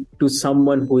give to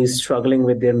someone who is struggling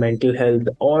with their mental health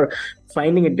or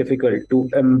finding it difficult to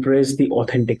embrace the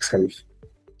authentic self?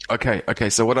 Okay.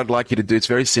 So what I'd like you to do, it's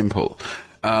very simple.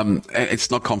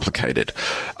 It's not complicated.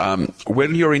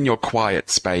 When you're in your quiet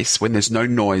space, when there's no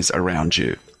noise around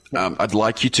you, I'd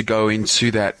like you to go into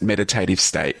that meditative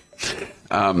state.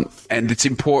 And it's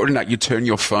important that you turn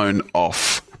your phone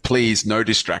off. Please, no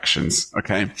distractions,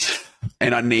 okay?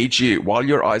 And I need you, while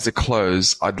your eyes are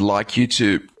closed, I'd like you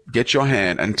to get your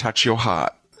hand and touch your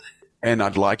heart. And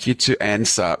I'd like you to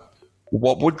answer,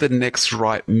 what would the next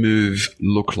right move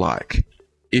look like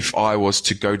if I was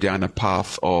to go down a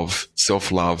path of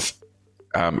self-love,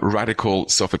 radical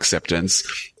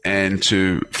self-acceptance, and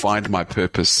to find my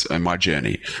purpose and my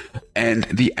journey? And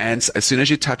the answer, as soon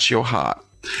as you touch your heart,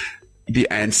 the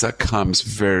answer comes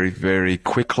very, very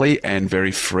quickly and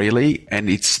very freely, and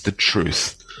it's the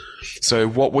truth. So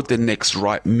what would the next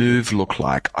right move look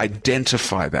like?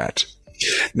 Identify that.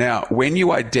 Now, when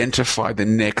you identify the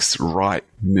next right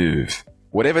move,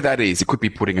 whatever that is, it could be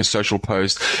putting a social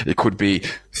post, it could be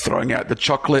throwing out the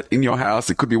chocolate in your house,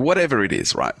 it could be whatever it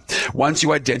is, right? Once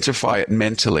you identify it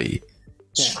mentally,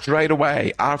 straight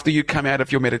away, after you come out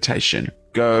of your meditation,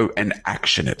 go and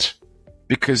action it.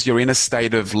 Because you're in a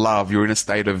state of love, you're in a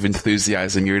state of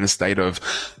enthusiasm, you're in a state of,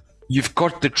 you've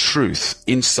got the truth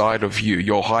inside of you.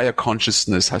 Your higher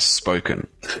consciousness has spoken.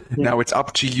 Now it's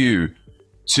up to you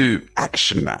to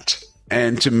action that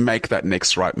and to make that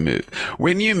next right move.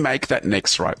 When you make that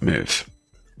next right move,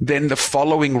 then the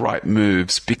following right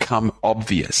moves become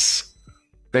obvious.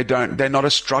 They're not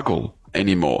a struggle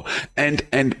anymore.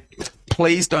 And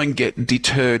please don't get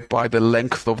deterred by the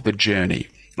length of the journey.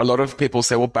 A lot of people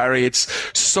say, well, Barry, it's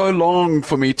so long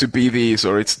for me to be this,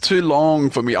 or it's too long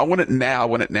for me. I want it now, I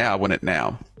want it now, I want it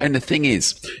now. And the thing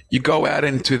is, you go out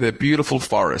into the beautiful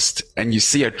forest and you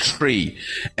see a tree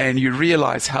and you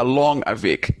realize how long,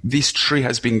 Avik, this tree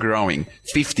has been growing,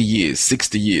 50 years,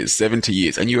 60 years, 70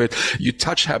 years. And you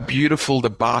touch how beautiful the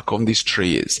bark on this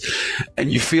tree is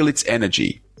and you feel its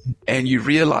energy and you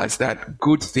realize that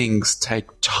good things take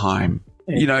time.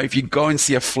 You know, if you go and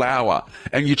see a flower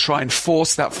and you try and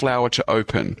force that flower to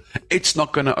open, it's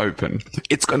not going to open.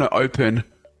 It's going to open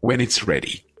when it's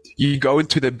ready. You go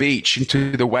into the beach,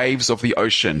 into the waves of the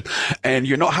ocean, and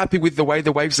you're not happy with the way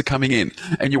the waves are coming in,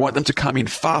 and you want them to come in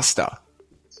faster.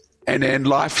 And then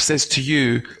life says to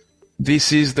you,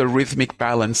 this is the rhythmic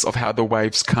balance of how the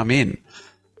waves come in.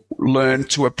 Learn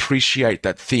to appreciate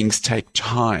that things take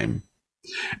time.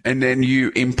 And then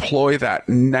you employ that.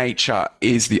 Nature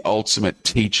is the ultimate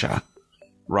teacher,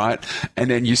 right? And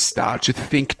then you start to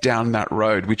think down that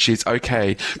road, which is,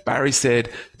 okay, Barry said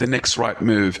the next right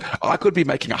move. I could be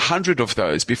making 100 of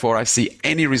those before I see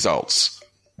any results,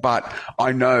 but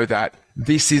I know that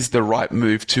this is the right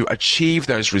move to achieve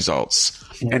those results.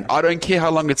 And I don't care how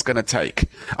long it's going to take.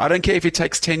 I don't care if it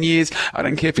takes 10 years. I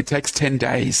don't care if it takes 10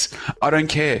 days. I don't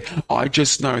care. I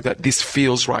just know that this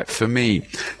feels right for me.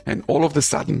 And all of a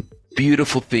sudden,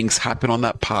 beautiful things happen on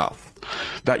that path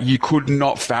that you could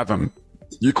not fathom.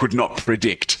 You could not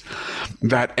predict,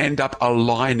 that end up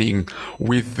aligning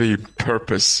with the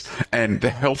purpose and the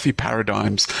healthy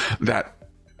paradigms that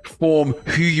form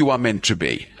who you are meant to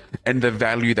be. And the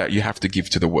value that you have to give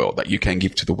to the world, that you can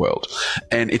give to the world.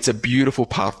 And it's a beautiful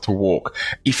path to walk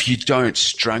if you don't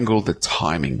strangle the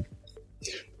timing.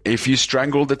 If you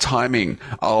strangle the timing,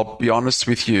 I'll be honest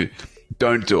with you,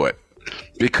 don't do it.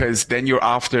 Because then you're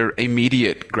after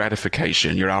immediate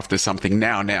gratification. You're after something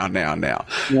now.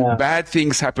 Yeah. Bad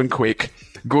things happen quick.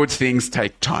 Good things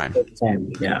take time.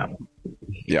 Yeah.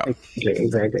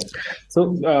 Exactly.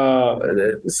 So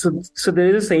there is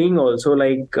a saying also,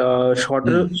 like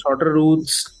shorter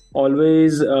routes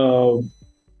always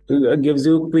gives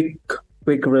you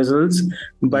quick results,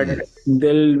 but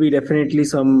there'll be definitely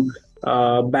some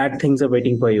bad things are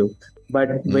waiting for you.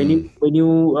 But when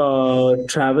you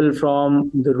travel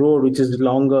from the road, which is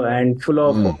longer and full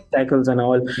of obstacles and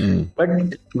all, but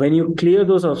when you clear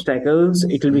those obstacles,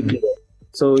 it will be clear.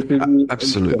 So it will be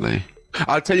absolutely.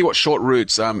 I'll tell you what, short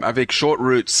routes, Avik, short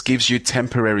routes gives you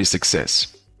temporary success.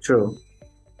 True.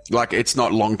 Like, it's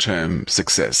not long-term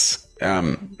success.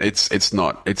 It's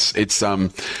not. It's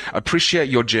appreciate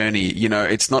your journey. You know,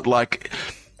 it's not like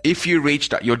if you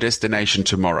reached at your destination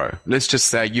tomorrow, let's just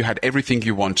say you had everything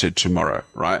you wanted tomorrow,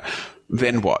 right?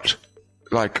 Then what?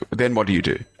 Then what do you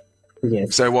do?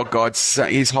 Yes. So what God's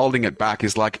saying, He's holding it back,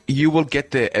 is like, you will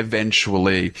get there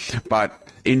eventually, but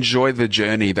enjoy the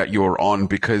journey that you're on,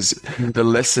 because the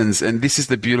lessons, and this is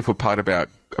the beautiful part about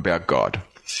God.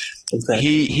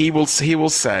 Exactly. He will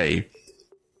say,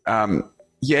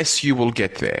 yes, you will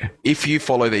get there. If you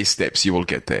follow these steps, you will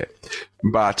get there.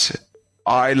 But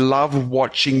I love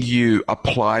watching you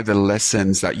apply the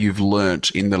lessons that you've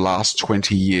learnt in the last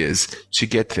 20 years to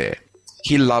get there.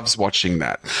 He loves watching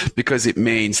that, because it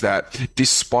means that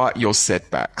despite your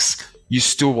setbacks, you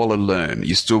still want to learn,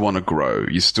 you still want to grow,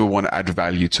 you still want to add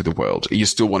value to the world, you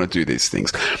still want to do these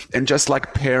things. And just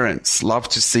like parents love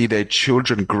to see their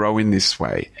children grow in this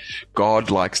way, God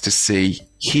likes to see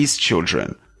His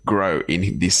children grow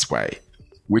in this way,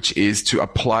 which is to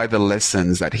apply the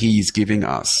lessons that He's giving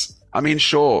us. I mean,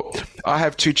 sure, I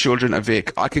have 2 children,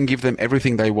 Avik. I can give them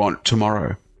everything they want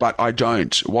tomorrow, but I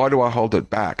don't. Why do I hold it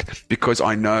back? Because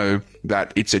I know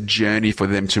that it's a journey for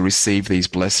them to receive these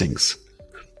blessings.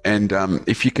 And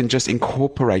if you can just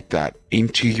incorporate that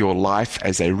into your life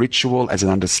as a ritual, as an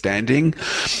understanding,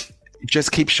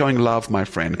 just keep showing love, my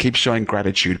friend. Keep showing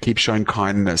gratitude. Keep showing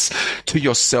kindness to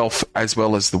yourself as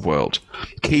well as the world.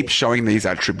 Keep showing these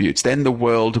attributes. Then the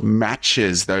world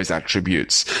matches those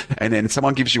attributes. And then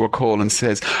someone gives you a call and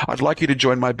says, I'd like you to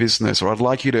join my business, or I'd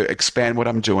like you to expand what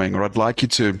I'm doing, or I'd like you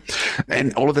to,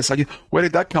 and all of this, where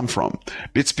did that come from?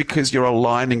 It's because you're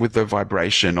aligning with the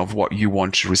vibration of what you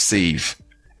want to receive.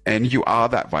 And you are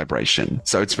that vibration.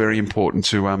 So it's very important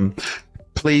to,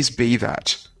 please be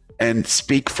that. And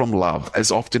speak from love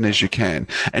as often as you can.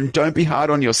 And don't be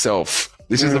hard on yourself.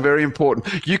 This is very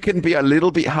important. You can be a little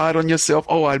bit hard on yourself.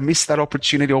 Oh, I missed that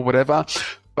opportunity or whatever.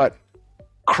 But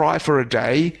cry for a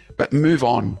day, but move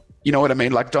on. You know what I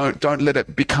mean? Like, don't let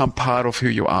it become part of who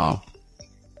you are.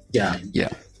 Yeah. Yeah.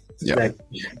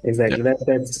 Exactly. Yeah.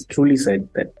 That's truly said.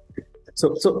 That.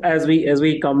 So as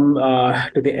we come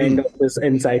to the end of this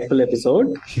insightful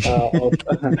episode,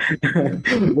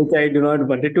 which I do not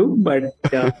want to, but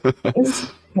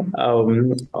yes,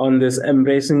 on this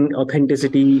embracing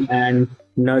authenticity and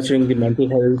nurturing the mental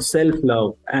health,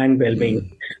 self-love, and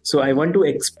well-being. So I want to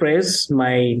express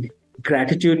my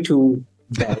gratitude to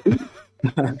Barry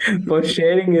for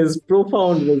sharing his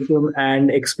profound wisdom and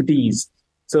expertise.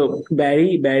 So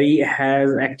Barry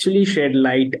has actually shed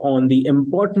light on the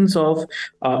importance of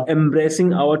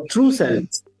embracing our true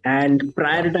selves and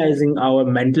prioritizing our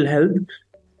mental health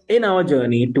in our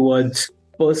journey towards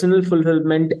personal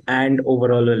fulfillment and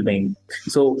overall well-being.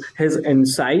 So his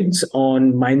insights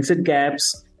on mindset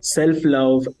gaps,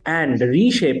 self-love, and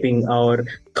reshaping our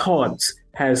thoughts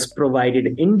has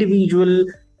provided individual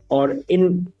or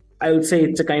I would say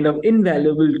it's a kind of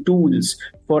invaluable tools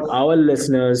for our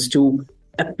listeners to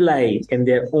apply in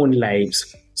their own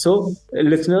lives. So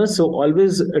listeners, so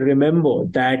always remember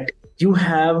that you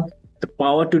have the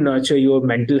power to nurture your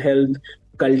mental health,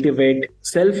 cultivate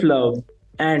self-love,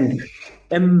 and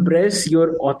embrace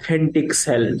your authentic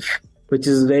self, which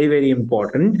is very, very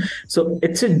important. So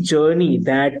it's a journey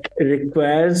that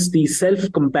requires the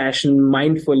self-compassion,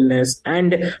 mindfulness,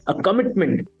 and a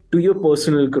commitment to your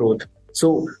personal growth.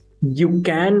 So you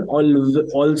can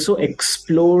also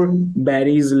explore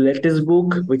Barry's latest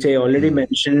book, which I already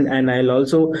mentioned, and I'll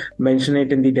also mention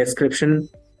it in the description,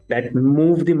 that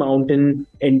Move the Mountain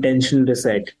Intention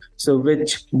Reset. So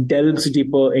which delves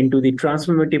deeper into the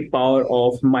transformative power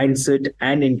of mindset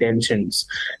and intentions.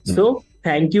 So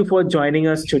thank you for joining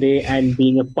us today and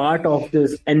being a part of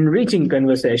this enriching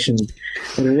conversation.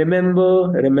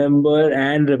 Remember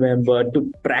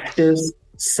to practice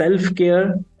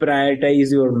self-care,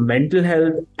 prioritize your mental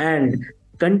health, and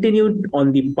continue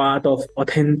on the path of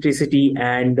authenticity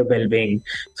and well-being.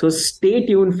 So stay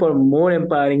tuned for more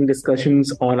empowering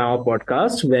discussions on our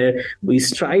podcast, where we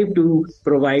strive to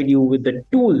provide you with the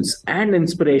tools and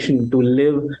inspiration to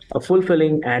live a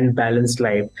fulfilling and balanced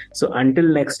life. So until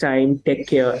next time, take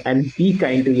care and be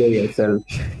kind to yourself.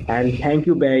 And thank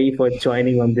you, Barry, for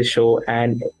joining on the show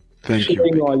and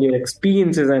sharing all your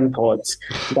experiences and thoughts.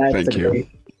 Thank you.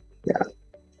 Yeah.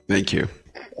 Thank you.